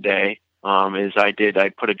do that day is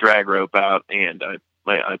I put a drag rope out, and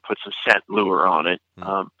I put some scent lure on it,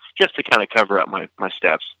 just to kind of cover up my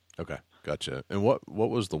steps. Okay, gotcha. And what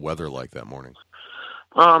was the weather like that morning?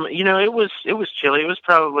 It was chilly. It was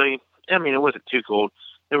probably, it wasn't too cold.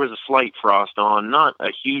 There was a slight frost on, not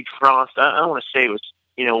a huge frost. I want to say it was,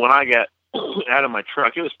 when I got out of my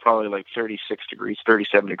truck, it was probably like 36 degrees,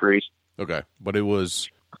 37 degrees. Okay, but was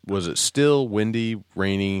it still windy,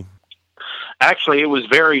 rainy? Actually, it was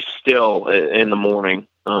very still in the morning.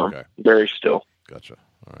 Okay. Very still. Gotcha.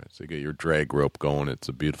 All right, so you get your drag rope going. It's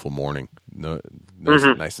a beautiful morning.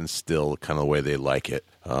 Nice and still, kind of the way they like it.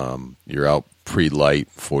 You're out pre-light,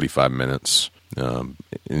 45 minutes, and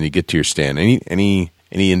you get to your stand. Any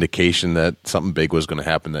indication that something big was going to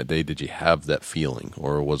happen that day? Did you have that feeling,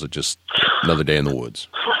 or was it just another day in the woods?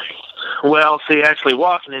 Well, see, actually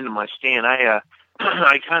walking into my stand, I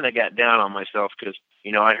kind of got down on myself because,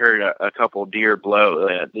 I heard a couple deer blow.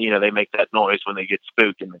 They make that noise when they get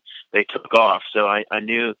spooked, and they took off. So I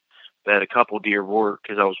knew that a couple deer were,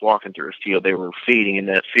 because I was walking through a field. They were feeding in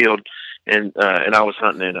that field, and I was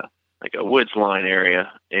hunting in a woods line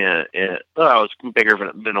area, and I was bigger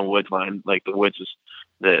than a woods line. Like the woods is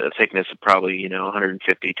the thickness of probably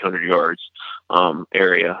 150, 200 yards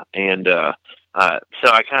area, and so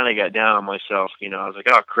I kind of got down on myself. I was like,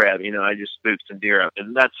 oh crap, I just spooked some deer up,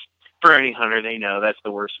 and that's, for any hunter, they know that's the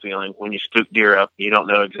worst feeling when you spook deer up. You don't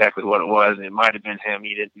know exactly what it was, and it might have been him.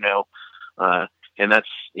 You didn't know, and that's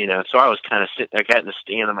So I was kind of sitting. I got in the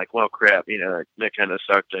stand. I'm like, well, crap, that kind of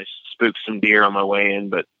sucked. I spooked some deer on my way in,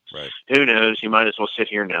 but who knows? You might as well sit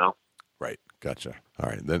here now. Right. Gotcha. All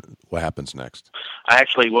right. Then what happens next?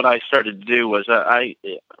 What I started to do was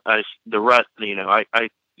the rut. I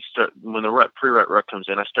start when the pre-rut rut comes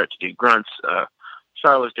in. I start to do grunts. So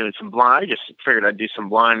I was doing some blind. I just figured I'd do some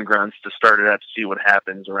blind grunts to start it out to see what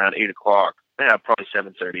happens around 8 o'clock. Yeah, probably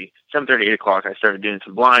 7:30, 8 o'clock. I started doing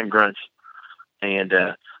some blind grunts, and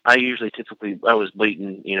I was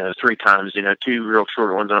bleating, 3 times. 2 real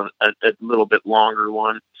short ones on a little bit longer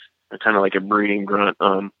one, kind of like a breeding grunt,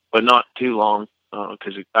 but not too long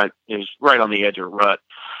because it was right on the edge of a rut.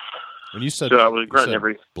 When you said so, I was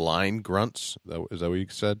grunting blind grunts. Is that what you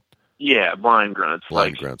said? Yeah, blind grunts.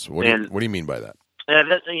 Blind grunts. What do you mean by that?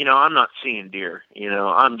 I'm not seeing deer.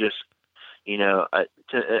 I'm just,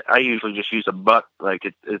 I usually just use a buck, like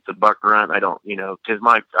it's a buck grunt. I don't, because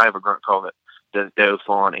I have a grunt called the doe,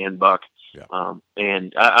 fawn, and buck. Yeah.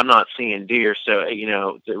 And I'm not seeing deer, so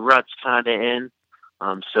the rut's kind of in.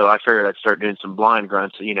 So I figured I'd start doing some blind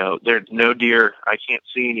grunts. There's no deer. I can't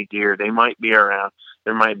see any deer. They might be around.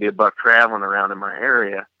 There might be a buck traveling around in my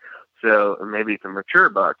area. So maybe it's a mature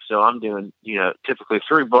buck. So I'm doing, typically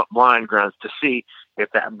 3 blind grunts to see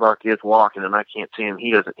if that buck is walking and I can't see him,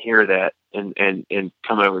 he doesn't hear that and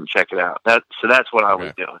come over and check it out. So that's what I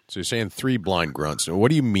was doing. So you're saying 3 blind grunts. Now, what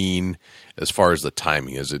do you mean as far as the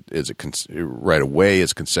timing? Is it right away?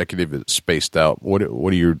 Is it consecutive? Is it spaced out?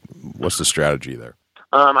 What's the strategy there?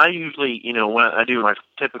 I usually, when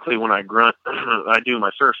when I grunt, I do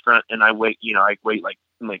my first grunt and I wait, I wait like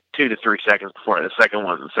 2 to 3 seconds before the second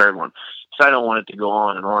one and the third one. So I don't want it to go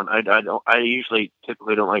on and on. I usually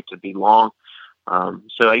typically don't like to be long.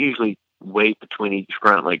 So I usually wait between each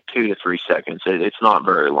grunt like 2 to 3 seconds. It's not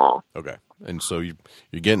very long. Okay. And so you're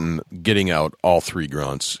getting out all 3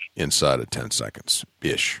 grunts inside of 10 seconds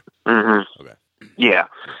ish. Mm-hmm. Okay. Yeah.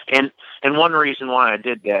 And one reason why I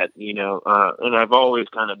did that, and I've always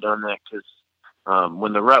kind of done that because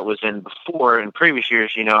when the rut was in previous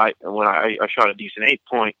years, when I shot a decent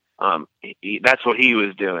 8-point, that's what he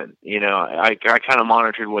was doing. I kind of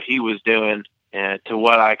monitored what he was doing to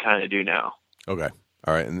what I kind of do now. Okay.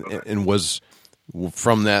 All right. And was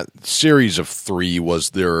from that series of 3,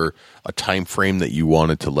 was there a time frame that you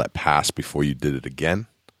wanted to let pass before you did it again?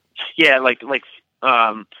 Yeah, like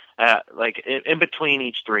in between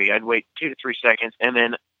each 3, I'd wait 2 to 3 seconds, and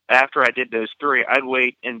then after I did those 3, I'd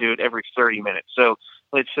wait and do it every 30 minutes. So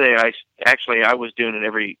let's say I was doing it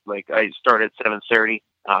I start at 7:30.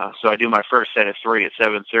 So I do my first set of 3 at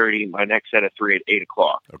 7:30, my next set of 3 at 8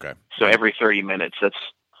 o'clock. Okay. So every 30 minutes.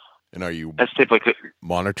 And are you typically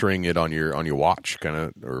monitoring it on your watch, kind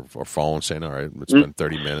of, or phone, saying, "All right, it's been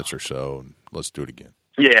 30 minutes or so, and let's do it again"?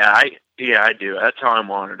 Yeah, I do. That's how I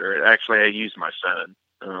monitor it. Actually, I use my phone.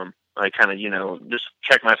 I kind of, just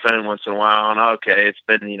check my phone once in a while, and okay, it's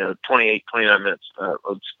been 28, 29 minutes.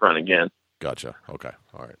 Let's run again. Gotcha. Okay.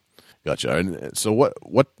 All right. Gotcha. And so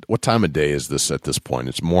what time of day is this at this point?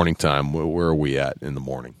 It's morning time. Where are we at in the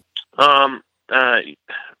morning?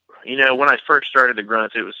 When I first started the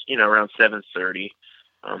grunts, it was, around 7:30.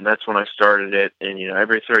 That's when I started it, and,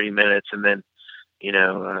 every 30 minutes, and then,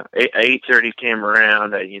 8:30 came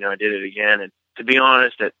around, I did it again. And to be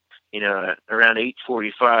honest, around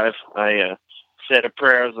 8:45, I said a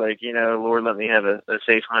prayer. I was like, Lord, let me have a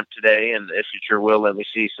safe hunt today, and if it's your will, let me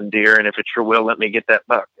see some deer, and if it's your will, let me get that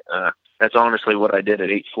buck. That's honestly what I did at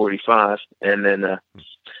 8:45, and then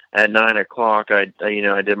at 9 o'clock, I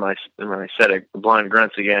did my set of blind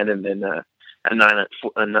grunts again, and then at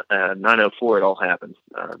 9:04, it all happened.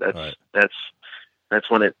 That's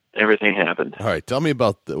when everything happened. All right, tell me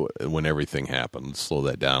about when everything happened. Let's slow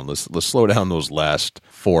that down. Let's slow down those last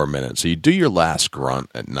 4 minutes. So you do your last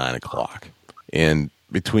grunt at 9 o'clock, and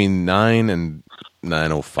between 9 and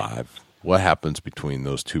 9:05, what happens between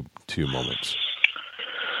those two moments?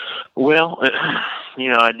 Well,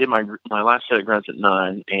 I did my last set of grunts at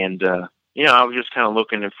 9, and I was just kind of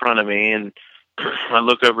looking in front of me, and I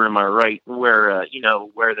look over to my right where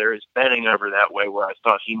there is bedding over that way where I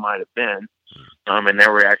thought he might have been. And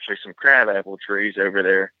there were actually some crabapple trees over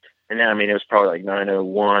there. And it was probably like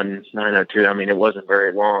 9:01, 9:02. It wasn't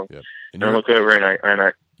very long. Yep. And I look over and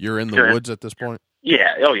I You're in the woods at this point?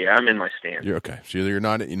 Yeah. Oh yeah. I'm in my stand. You're okay. So you're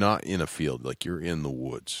not in a field, like you're in the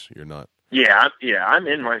woods. You're not. Yeah. I'm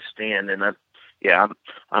in my stand, and I'm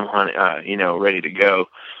hunting, ready to go.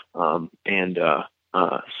 So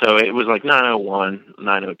it was like 9:01,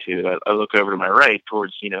 9:02. I look over to my right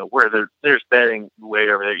towards, where there's bedding way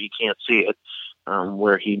over there. You can't see it,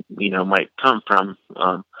 where he, might come from,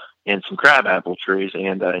 and some crabapple trees.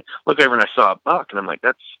 And I look over and I saw a buck, and I'm like,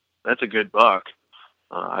 that's a good buck.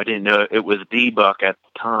 I didn't know it was the buck at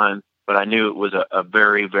the time, but I knew it was a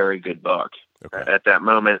very, very good buck at that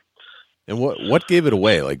moment. And what gave it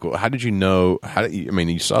away? Like, how did you know?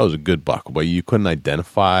 You saw it was a good buck, but you couldn't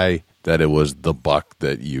identify that it was the buck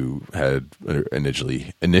that you had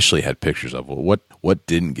initially had pictures of. Well, what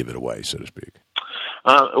didn't give it away, so to speak?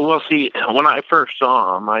 Well, see, when I first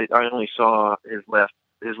saw him, I only saw his left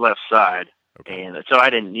side, and so I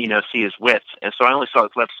didn't, see his width, and so I only saw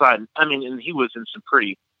his left side. And he was in some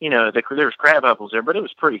pretty, there was crab apples there, but it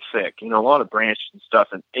was pretty thick, a lot of branches and stuff,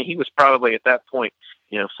 and he was probably at that point,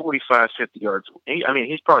 45, 50 yards.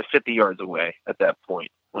 He's probably 50 yards away at that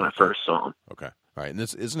point when I first saw him. Okay. All right, and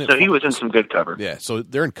this isn't it. So he was in some good cover. Yeah, so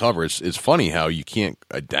they're in cover. It's funny how you can't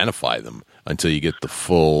identify them until you get the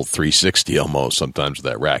full 360 almost. Sometimes with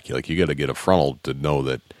that rack, you got to get a frontal to know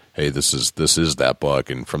that, hey, this is that buck.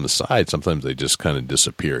 And from the side, sometimes they just kind of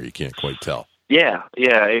disappear. You can't quite tell. Yeah,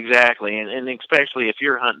 exactly. And especially if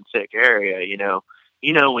you're hunting thick area,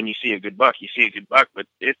 when you see a good buck, you see a good buck, but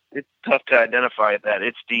it's tough to identify that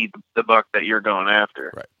it's the buck that you're going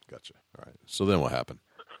after. Right. Gotcha. All right. So then what happened?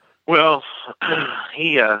 Well,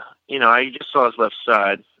 he, I just saw his left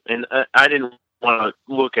side, and I didn't want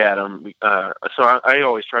to look at them. So I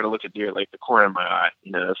always try to look at deer like the corner of my eye,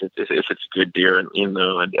 if it's a good deer and,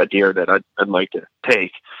 a deer that I'd like to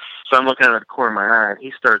take. So I'm looking at the corner of my eye, and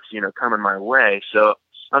he starts, coming my way. So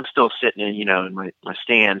I'm still sitting in my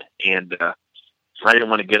stand, and I didn't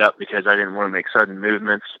want to get up because I didn't want to make sudden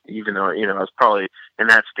movements, even though, I was probably in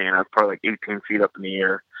that stand, I was probably like 18 feet up in the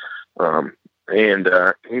air. And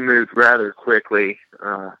he moved rather quickly,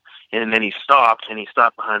 and then he stopped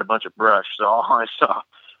behind a bunch of brush. So all I saw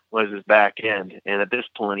was his back end. And at this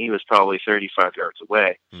point, he was probably 35 yards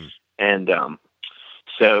away. And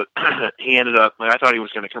so he ended up, I thought he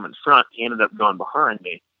was going to come in front. He ended up going behind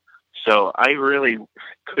me. So I really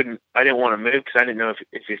I didn't want to move because I didn't know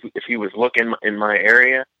if he was looking in my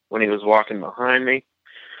area when he was walking behind me.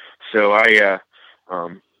 So I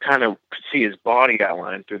kind of could see his body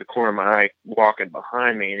outline through the corner of my eye walking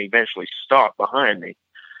behind me, and eventually stopped behind me.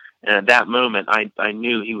 And at that moment, I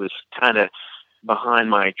knew he was kind of behind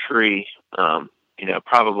my tree,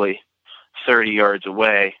 probably 30 yards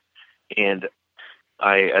away. And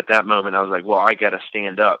at that moment, I was like, well, I got to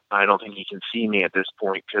stand up. I don't think he can see me at this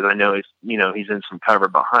point because I know he's in some cover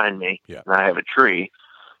behind me, and I have a tree.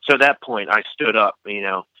 So at that point, I stood up,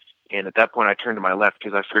 and at that point, I turned to my left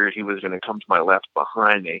because I figured he was going to come to my left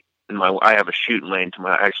behind me. And I have a shooting lane to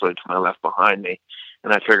my left behind me,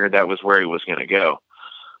 and I figured that was where he was going to go.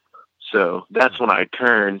 So that's when I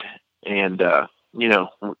turned and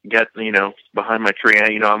get behind my tree.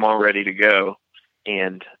 I'm all ready to go,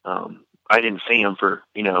 and I didn't see him for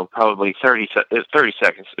probably 30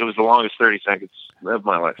 seconds. It was the longest 30 seconds of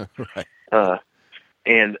my life. Right. So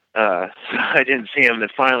I didn't see him. Then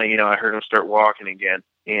finally, I heard him start walking again.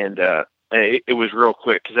 And it was real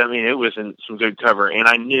quick because, it was in some good cover. And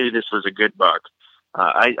I knew this was a good buck.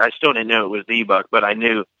 I still didn't know it was the buck, but I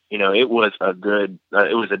knew, it was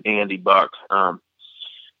it was a dandy buck.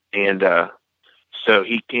 So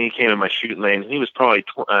he came in my shooting lane. He was probably,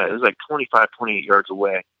 it was like 25, 28 yards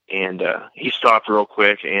away. And he stopped real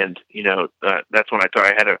quick. And, that's when I thought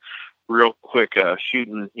I had a real quick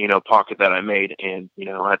shooting, pocket that I made. And,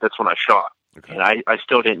 that's when I shot. Okay. And I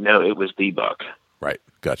still didn't know it was the buck. Right.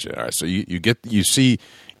 Gotcha. All right. So you see,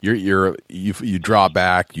 you draw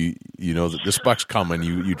back, you know that this buck's coming,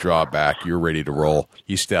 you draw back, you're ready to roll.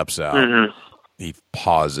 He steps out, he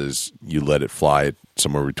pauses, you let it fly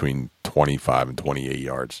somewhere between 25 and 28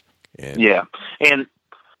 yards. And yeah. And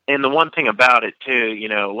the one thing about it too,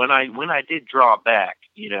 when I did draw back,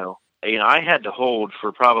 I had to hold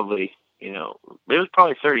for probably, it was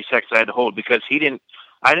probably 30 seconds I had to hold because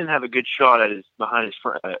I didn't have a good shot at behind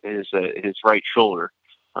his right shoulder.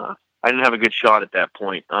 I didn't have a good shot at that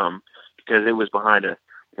point because it was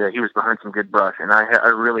he was behind some good brush, and I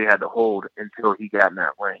really had to hold until he got in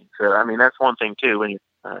that lane. So that's one thing too when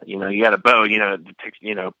you got a bow,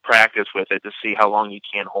 to practice with it to see how long you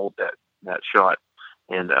can hold that shot.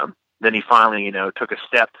 And then he finally took a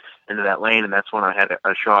step into that lane, and that's when I had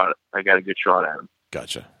a shot. I got a good shot at him.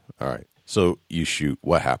 Gotcha. All right. So you shoot.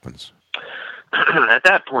 What happens? At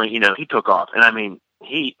that point, he took off, and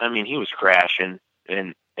he was crashing,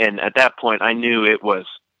 and at that point, I knew it was,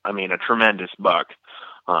 a tremendous buck.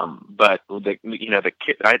 But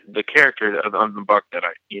the character of the buck that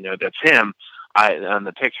that's him, on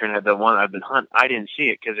the picture and the one I've been hunting, I didn't see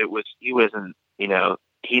it because he wasn't,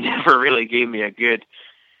 he never really gave me a good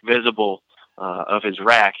visible of his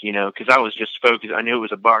rack, because I was just focused. I knew it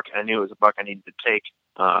was a buck. I knew it was a buck I needed to take.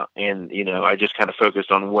 And I just kind of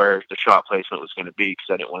focused on where the shot placement was going to be because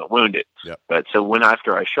I didn't want to wound it. Yep. But so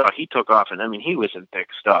after I shot, he took off, and he was in thick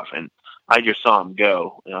stuff, and I just saw him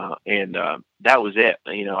go, and that was it.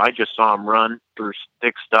 I just saw him run through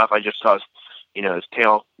thick stuff. I just saw his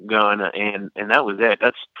tail going, and that was it.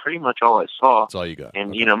 That's pretty much all I saw. That's all you got.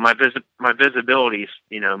 And okay. My visibility is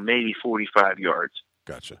maybe 45 yards.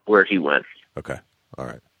 Gotcha. Where he went. Okay. All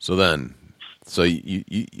right. So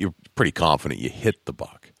you're pretty confident you hit the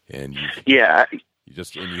buck, and you have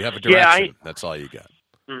a direction. Yeah, that's all you got.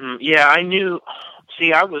 Mm-hmm. Yeah, I knew.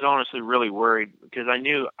 See, I was honestly really worried because I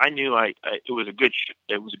knew it was a good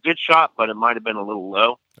shot, but it might have been a little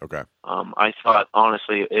low. Okay. I thought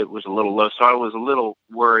honestly it was a little low, so I was a little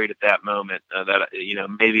worried at that moment that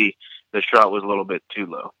maybe the shot was a little bit too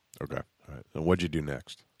low. Okay. All right. And what'd you do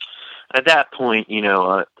next? At that point,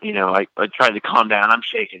 I tried to calm down. I'm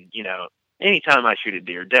shaking. Anytime I shoot a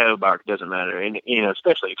deer, doe, buck, doesn't matter, and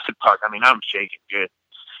especially if it's a buck, I'm shaking good.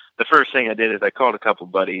 The first thing I did is I called a couple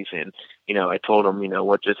buddies, and I told them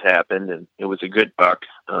what just happened, and it was a good buck,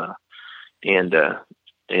 and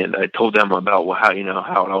I told them about how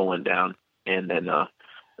it all went down, and then I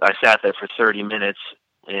sat there for 30 minutes,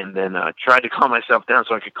 and then tried to calm myself down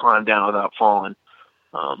so I could climb down without falling.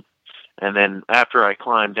 And then after I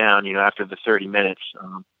climbed down, after the 30 minutes,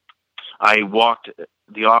 I walked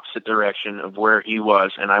the opposite direction of where he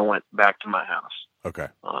was, and I went back to my house. Okay.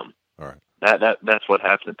 All right. That's what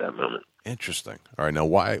happened at that moment. Interesting. All right. Now,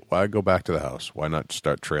 why go back to the house? Why not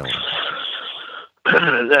start trailing?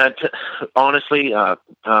 That honestly,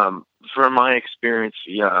 from my experience,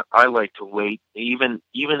 I like to wait. Even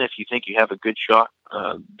if you think you have a good shot,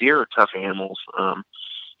 deer are tough animals.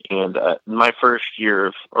 And my first year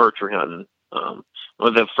of archery hunting, well,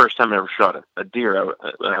 the first time I ever shot a deer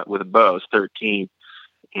with a bow, I was 13,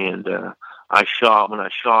 and when I shot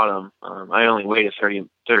him, I only waited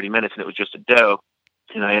 30 minutes, and it was just a doe,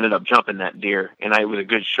 and I ended up jumping that deer, and it was a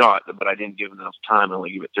good shot, but I didn't give enough time. I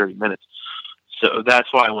only gave it 30 minutes. So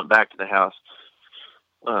that's why I went back to the house,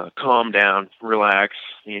 calm down, relax,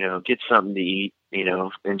 get something to eat,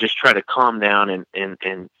 and just try to calm down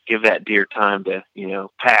and give that deer time to,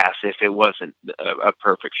 pass if it wasn't a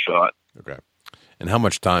perfect shot. Okay. And how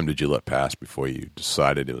much time did you let pass before you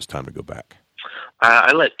decided it was time to go back?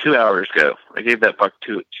 I let 2 hours go. I gave that buck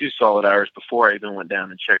two solid hours before I even went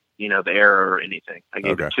down and checked, the arrow or anything. I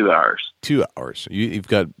gave it 2 hours. 2 hours. You've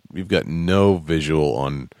got no visual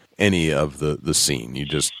on any of the scene. You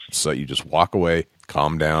just walk away,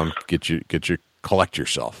 calm down, collect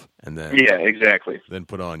yourself, and then exactly. Then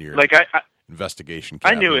put on your investigation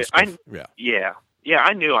cap. I knew it. I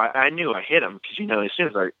knew I hit him because as soon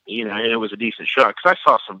as it was a decent shot because I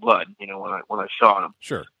saw some blood when I shot him.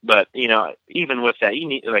 Sure. But even with that, you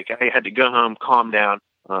need I had to go home, calm down,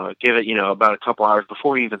 give it about a couple hours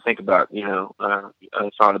before you even think about I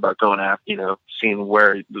thought about going after seeing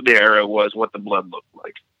where the arrow was, what the blood looked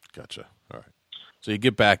like. Gotcha. All right. So you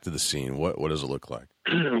get back to the scene. What does it look like?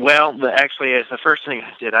 Well, actually, the first thing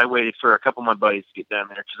I did, I waited for a couple of my buddies to get down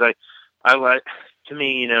there because I like, to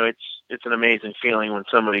me, it's an amazing feeling when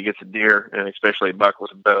somebody gets a deer, and especially a buck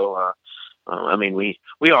with a bow. I mean, we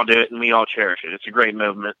all do it and we all cherish it. It's a great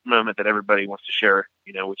moment that everybody wants to share,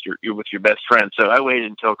 with your best friend. So I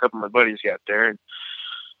waited until a couple of my buddies got there, and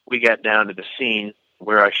we got down to the scene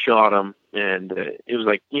where I shot him, and it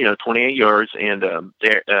was 28 yards, and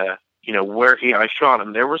there, where I shot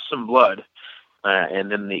him, there was some blood,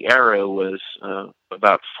 and then the arrow was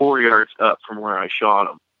about 4 yards up from where I shot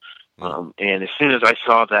him. And as soon as I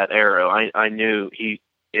saw that arrow, I knew it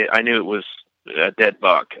was a dead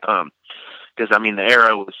buck. Because the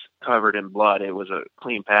arrow was covered in blood. It was a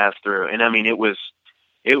clean pass through, and it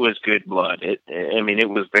was good blood. It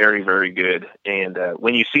was very, very good. And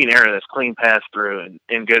when you see an arrow that's clean pass through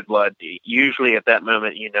and good blood, usually at that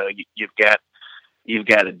moment, you've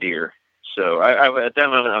got a deer. So I at that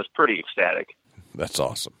moment I was pretty ecstatic. That's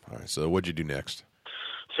awesome. All right. So what'd you do next?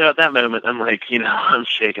 So at that moment, I'm like, I'm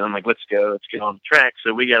shaking. I'm like, let's go. Let's get on the track.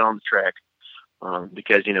 So we got on the track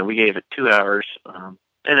because, we gave it 2 hours.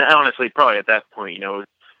 And honestly, probably at that point,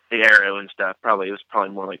 the arrow and stuff, it was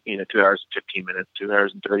probably more like, 2 hours and 15 minutes, 2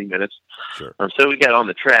 hours and 30 minutes. Sure. So we got on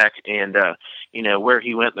the track and, where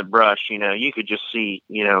he went in the brush, you could just see,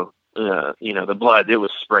 the blood, it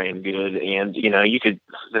was spraying good. And,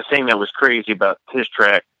 the thing that was crazy about his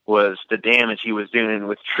track was the damage he was doing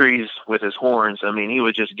with trees with his horns. He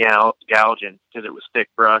was just gouging because it was thick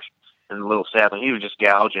brush and a little sapling. He was just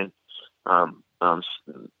gouging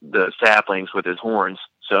the saplings with his horns.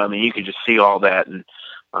 So, you could just see all that. And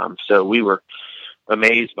so we were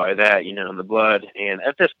amazed by that, and the blood. And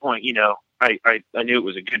at this point, I knew it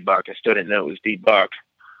was a good buck. I still didn't know it was the buck.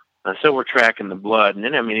 So we're tracking the blood. And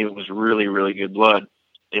then, it was really, really good blood.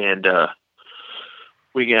 And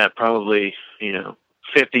we got probably,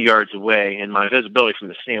 50 yards away, and my visibility from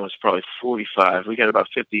the stand was probably 45. We got about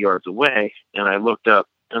 50 yards away, and I looked up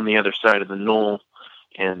on the other side of the knoll,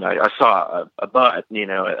 and I saw a butt,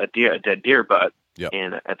 a dead deer butt. Yep.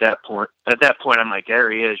 And at that point, I'm like,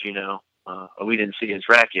 there he is, we didn't see his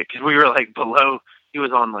rack yet because we were below. He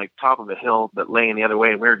was on top of a hill, but laying the other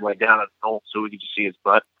way, and we were down at the knoll, so we could just see his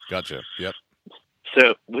butt. Gotcha. Yep.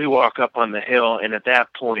 So we walk up on the hill, and at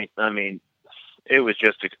that point, it was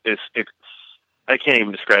just I can't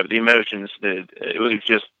even describe it. The emotions. It was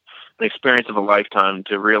just an experience of a lifetime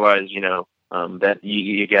to realize, that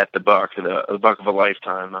you get the buck of a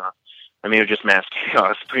lifetime. It was just mass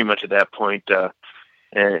chaos pretty much at that point.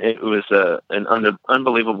 And it was an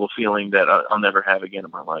unbelievable feeling that I'll never have again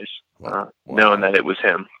in my life, knowing that it was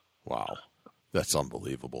him. Wow. That's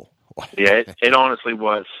unbelievable. Yeah, it honestly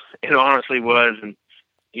was. It honestly was. And,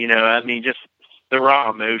 just the raw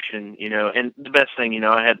emotion, and the best thing,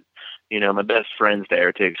 I had, my best friends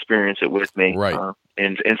there to experience it with me, right.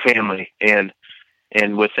 And family, and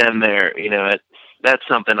with them there, that's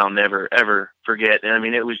something I'll never ever forget. And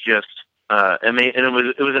it was just and it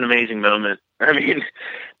was an amazing moment. I mean,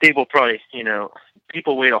 people probably,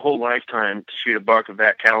 people wait a whole lifetime to shoot a buck of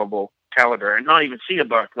that caliber and not even see a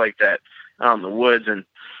buck like that out in the woods, and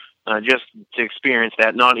just to experience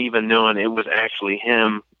that, not even knowing it was actually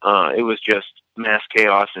him. It was just mass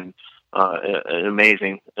chaos and an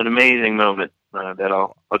amazing moment that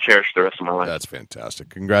I'll cherish the rest of my life. That's fantastic.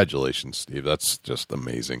 Congratulations, Steve. That's just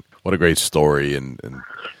amazing. What a great story, and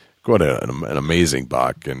what an amazing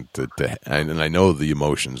buck. And I know the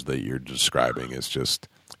emotions that you're describing is just,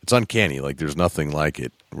 it's uncanny. Like, there's nothing like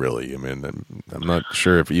it, really. I mean, I'm not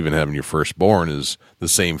sure if even having your firstborn is the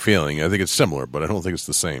same feeling. I think it's similar, but I don't think it's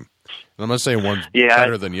the same. And I'm not saying one's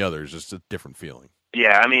better than the other. It's just a different feeling.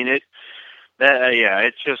 Yeah, I mean,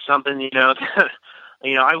 it's just something,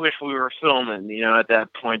 I wish we were filming, at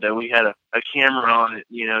that point, that we had a camera on it,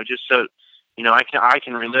 just so, I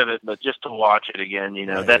can relive it, but just to watch it again,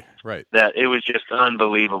 that it was just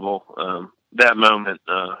unbelievable. That moment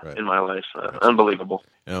in my life, unbelievable.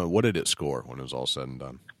 What did it score when it was all said and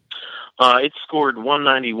done? It scored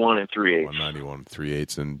 191 and 3/8. 191 and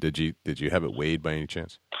 3/8. And did you have it weighed by any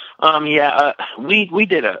chance? We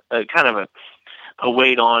did a kind of a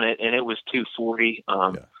weight on it, and it was 240.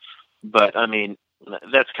 But I mean,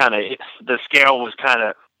 that's kind of, the scale was kind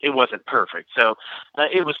of, it wasn't perfect. So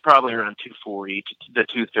it was probably around 240 to the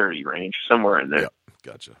 230 range, somewhere in there. Yeah,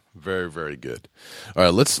 gotcha. Very, very good. All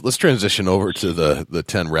right, let's transition over to the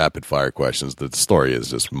 10 rapid fire questions. The story is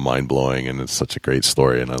just mind blowing, and it's such a great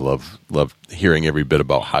story, and I love hearing every bit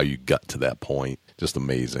about how you got to that point. Just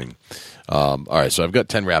amazing. All right, so I've got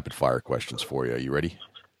 10 rapid fire questions for you. Are you ready?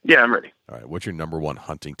 Yeah, I'm ready. All right, what's your number one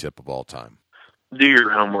hunting tip of all time? Do your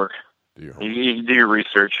homework. You do your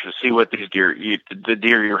research to see what these the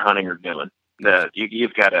deer you're hunting are doing.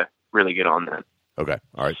 You've got to really get on that. Okay.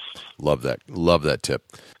 All right. Love that tip.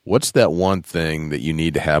 What's that one thing that you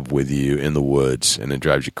need to have with you in the woods, and it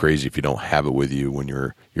drives you crazy if you don't have it with you when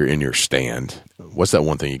you're in your stand? What's that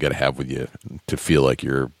one thing you got to have with you to feel like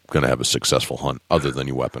you're going to have a successful hunt other than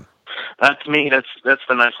your weapon? To me, that's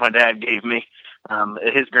the knife my dad gave me.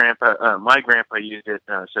 His grandpa, my grandpa used it,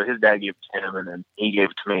 so his dad gave it to him, and then he gave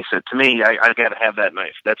it to me. So to me, I got to have that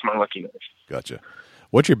knife. That's my lucky knife. Gotcha.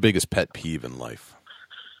 What's your biggest pet peeve in life?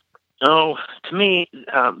 Oh, to me,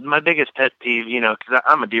 my biggest pet peeve, because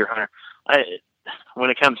I'm a deer hunter. When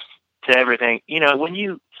it comes to everything, when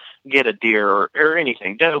you get a deer or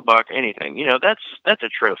anything, doe, buck, anything, that's a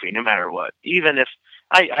trophy, no matter what. Even if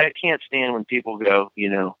I can't stand when people go,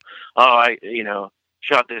 I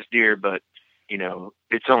shot this deer, but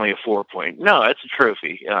it's only a 4-point. No, it's a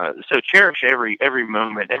trophy. So cherish every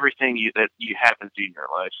moment, everything that you happen to in your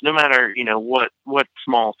life, no matter, what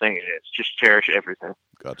small thing it is. Just cherish everything.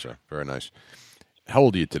 Gotcha. Very nice. How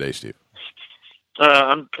old are you today, Steve?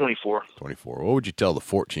 I'm 24. 24. What would you tell the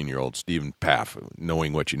 14-year-old Stephen PFAFF,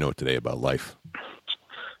 knowing what you know today about life?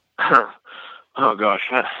 Oh gosh,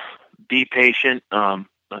 be patient.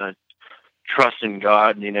 Trust in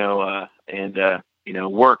God. And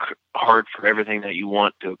work hard for everything that you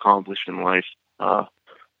want to accomplish in life.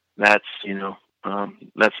 That's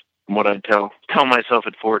what I'd tell myself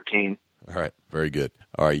at 14. All right. Very good.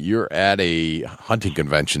 All right. You're at a hunting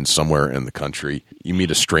convention somewhere in the country. You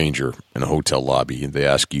meet a stranger in a hotel lobby, and they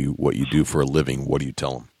ask you what you do for a living. What do you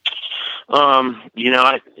tell them?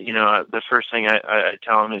 The first thing I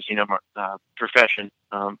tell them is, my profession.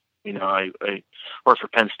 I work for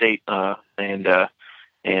Penn State, and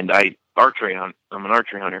I archery hunt. I'm an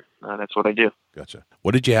archery hunter. That's what I do. Gotcha.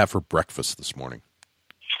 What did you have for breakfast this morning?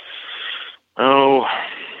 Oh,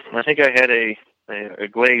 I think I had a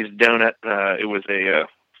glazed donut. It was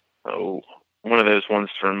one of those ones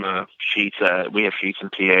from Sheets. We have Sheets in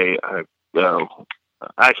PA.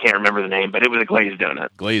 I can't remember the name, but it was a glazed donut.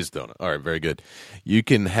 Glazed donut. All right, very good. You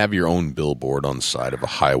can have your own billboard on the side of a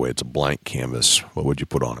highway. It's a blank canvas. What would you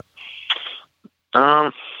put on it?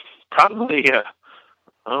 Probably.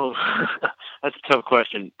 That's a tough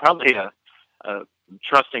question. Probably a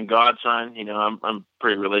trusting God sign. I'm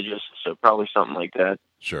pretty religious, so probably something like that.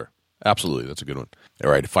 Sure. Absolutely. That's a good one. All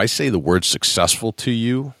right. If I say the word successful to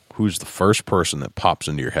you, who's the first person that pops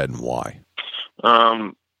into your head and why?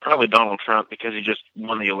 Probably Donald Trump, because he just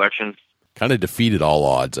won the election. Kind of defeated all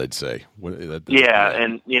odds, I'd say.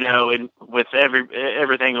 And with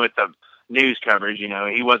everything with the news coverage,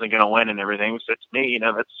 he wasn't going to win and everything. So to me,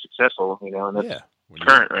 that's successful, and that's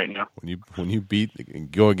current right now. When you beat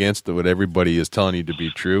and go against what everybody is telling you to be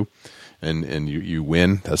true, and you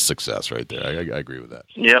win, that's success right there. I agree with that.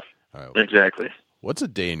 Yep. All right. Exactly. What's a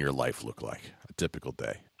day in your life look like? A typical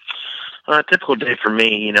day? A typical day for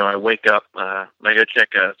me, I wake up, I go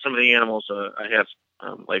check some of the animals I have,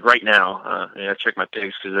 like right now. I check my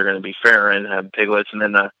pigs because they're going to be farrowing, have piglets, and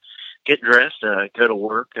then get dressed, go to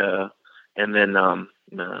work, and then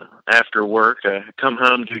after work, come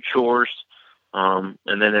home, do chores, and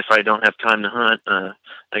then if I don't have time to hunt,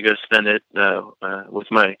 I go spend it with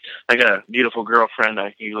I got a beautiful girlfriend.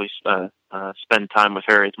 I usually spend time with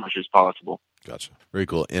her as much as possible. Gotcha. Very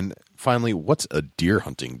cool. And finally, what's a deer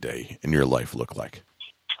hunting day in your life look like?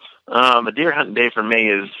 A deer hunting day for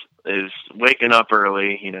me is waking up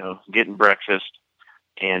early, getting breakfast,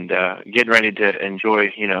 and getting ready to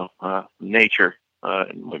enjoy, nature,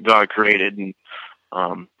 what God created. And,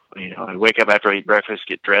 I wake up after I eat breakfast,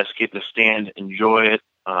 get dressed, get in the stand, enjoy it,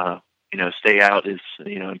 stay out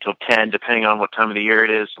until 10, depending on what time of the year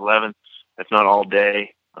it is, 11, if not all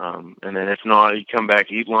day. And then if not, you come back,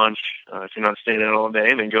 eat lunch. If you're not staying out all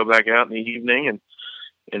day, then go back out in the evening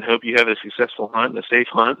and hope you have a successful hunt and a safe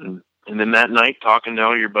hunt. And then that night, talking to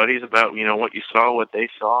all your buddies about, what you saw, what they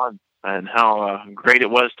saw, and how great it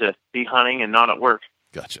was to be hunting and not at work.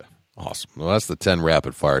 Gotcha. Awesome. Well, that's the 10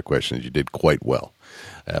 rapid fire questions. You did quite well,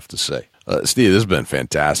 I have to say. Steve, this has been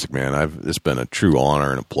fantastic, man. It's been a true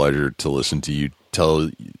honor and a pleasure to listen to you tell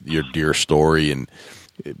your deer story and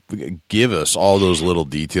give us all those little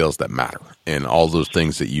details that matter and all those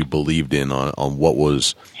things that you believed in on what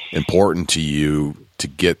was important to you to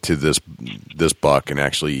get to this buck and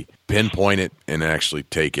actually pinpoint it and actually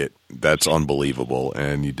take it. That's unbelievable,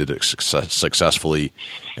 and you did it successfully,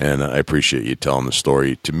 and I appreciate you telling the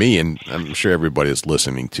story to me, and I'm sure everybody that's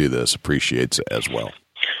listening to this appreciates it as well.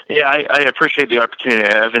 Yeah, I appreciate the opportunity.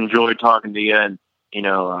 I've enjoyed talking to you, and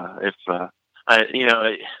if a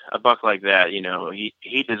buck like that,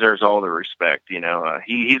 he deserves all the respect. He's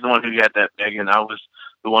the one who got that big, and I was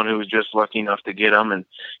the one who was just lucky enough to get him. And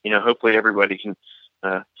hopefully everybody can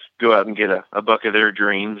go out and get a buck of their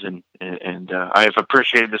dreams. And I've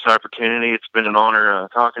appreciated this opportunity. It's been an honor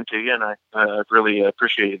talking to you, and I've really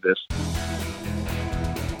appreciated this.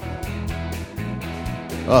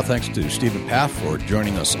 Thanks to Stephen PFAFF for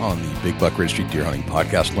joining us on the Big Buck Registry Deer Hunting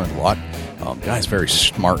Podcast. Learned a lot. Guy's very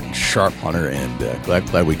smart and sharp hunter, and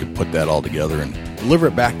glad we could put that all together and deliver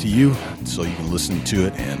it back to you so you can listen to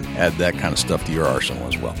it and add that kind of stuff to your arsenal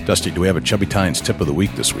as well. Dusty, do we have a Chubby Tines tip of the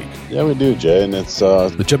week this week? Yeah, we do, Jay, and it's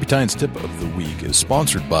the Chubby Tines tip of the week is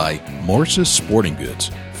sponsored by Morse's Sporting Goods.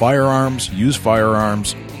 Firearms, used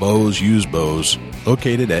bows, used bows,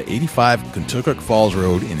 located at 85 Kentucky Falls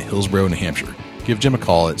Road in Hillsborough, New Hampshire. Give Jim a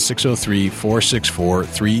call at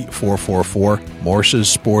 603-464-3444,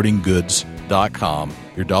 morsessportinggoods.com.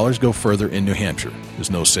 Your dollars go further in New Hampshire. There's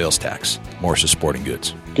no sales tax. Morse's Sporting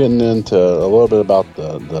Goods. Getting into a little bit about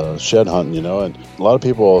the shed hunting, and a lot of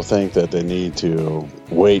people think that they need to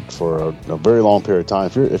wait for a very long period of time.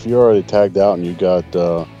 If you're already tagged out and you got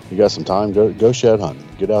some time, go shed hunting.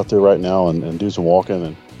 Get out there right now and do some walking.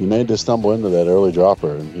 And you may just stumble into that early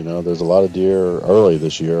dropper. And there's a lot of deer early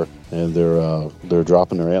this year, and they're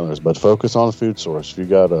dropping their antlers. But focus on a food source. If you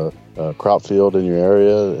got a crop field in your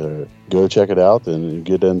area, go check it out. And you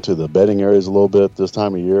get into the bedding areas a little bit this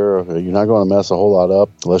time of year. You're not going to mess a whole lot up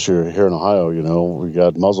unless you're here in Ohio. We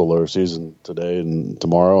got muzzleloader season today and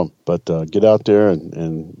tomorrow. But get out there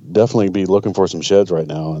and definitely be looking for some sheds right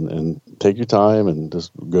now, and take your time and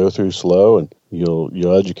just go through slow, and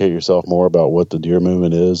you'll educate yourself more about what the deer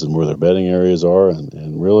movement is and where their bedding areas are,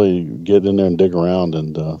 and really get in there and dig around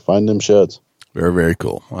and find them sheds. Very, very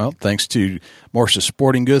cool. Well, thanks to Morse's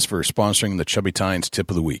Sporting Goods for sponsoring the Chubby Tines Tip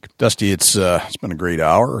of the Week. Dusty, it's been a great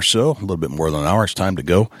hour or so, a little bit more than an hour. It's time to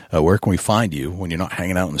go. Where can we find you when you're not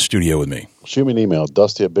hanging out in the studio with me? Shoot me an email,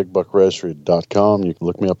 dusty@bigbuckregistry.com. You can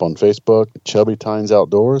look me up on Facebook, Chubby Tines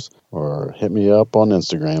Outdoors, or hit me up on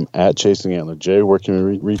Instagram, @ChasingAntler. Jay, where can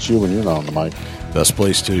we reach you when you're not on the mic? Best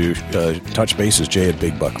place to touch base is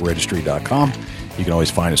jay@bigbuckregistry.com. You can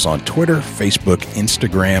always find us on Twitter, Facebook,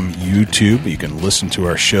 Instagram, YouTube. You can listen to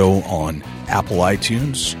our show on Apple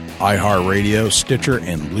iTunes, iHeartRadio, Stitcher,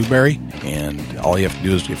 and Blueberry. And all you have to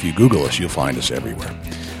do is, if you Google us, you'll find us everywhere.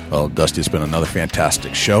 Well, Dusty, it's been another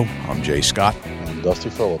fantastic show. I'm Jay Scott. I'm Dusty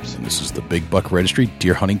Phillips. And this is the Big Buck Registry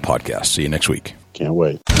Deer Hunting Podcast. See you next week. Can't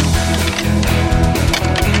wait.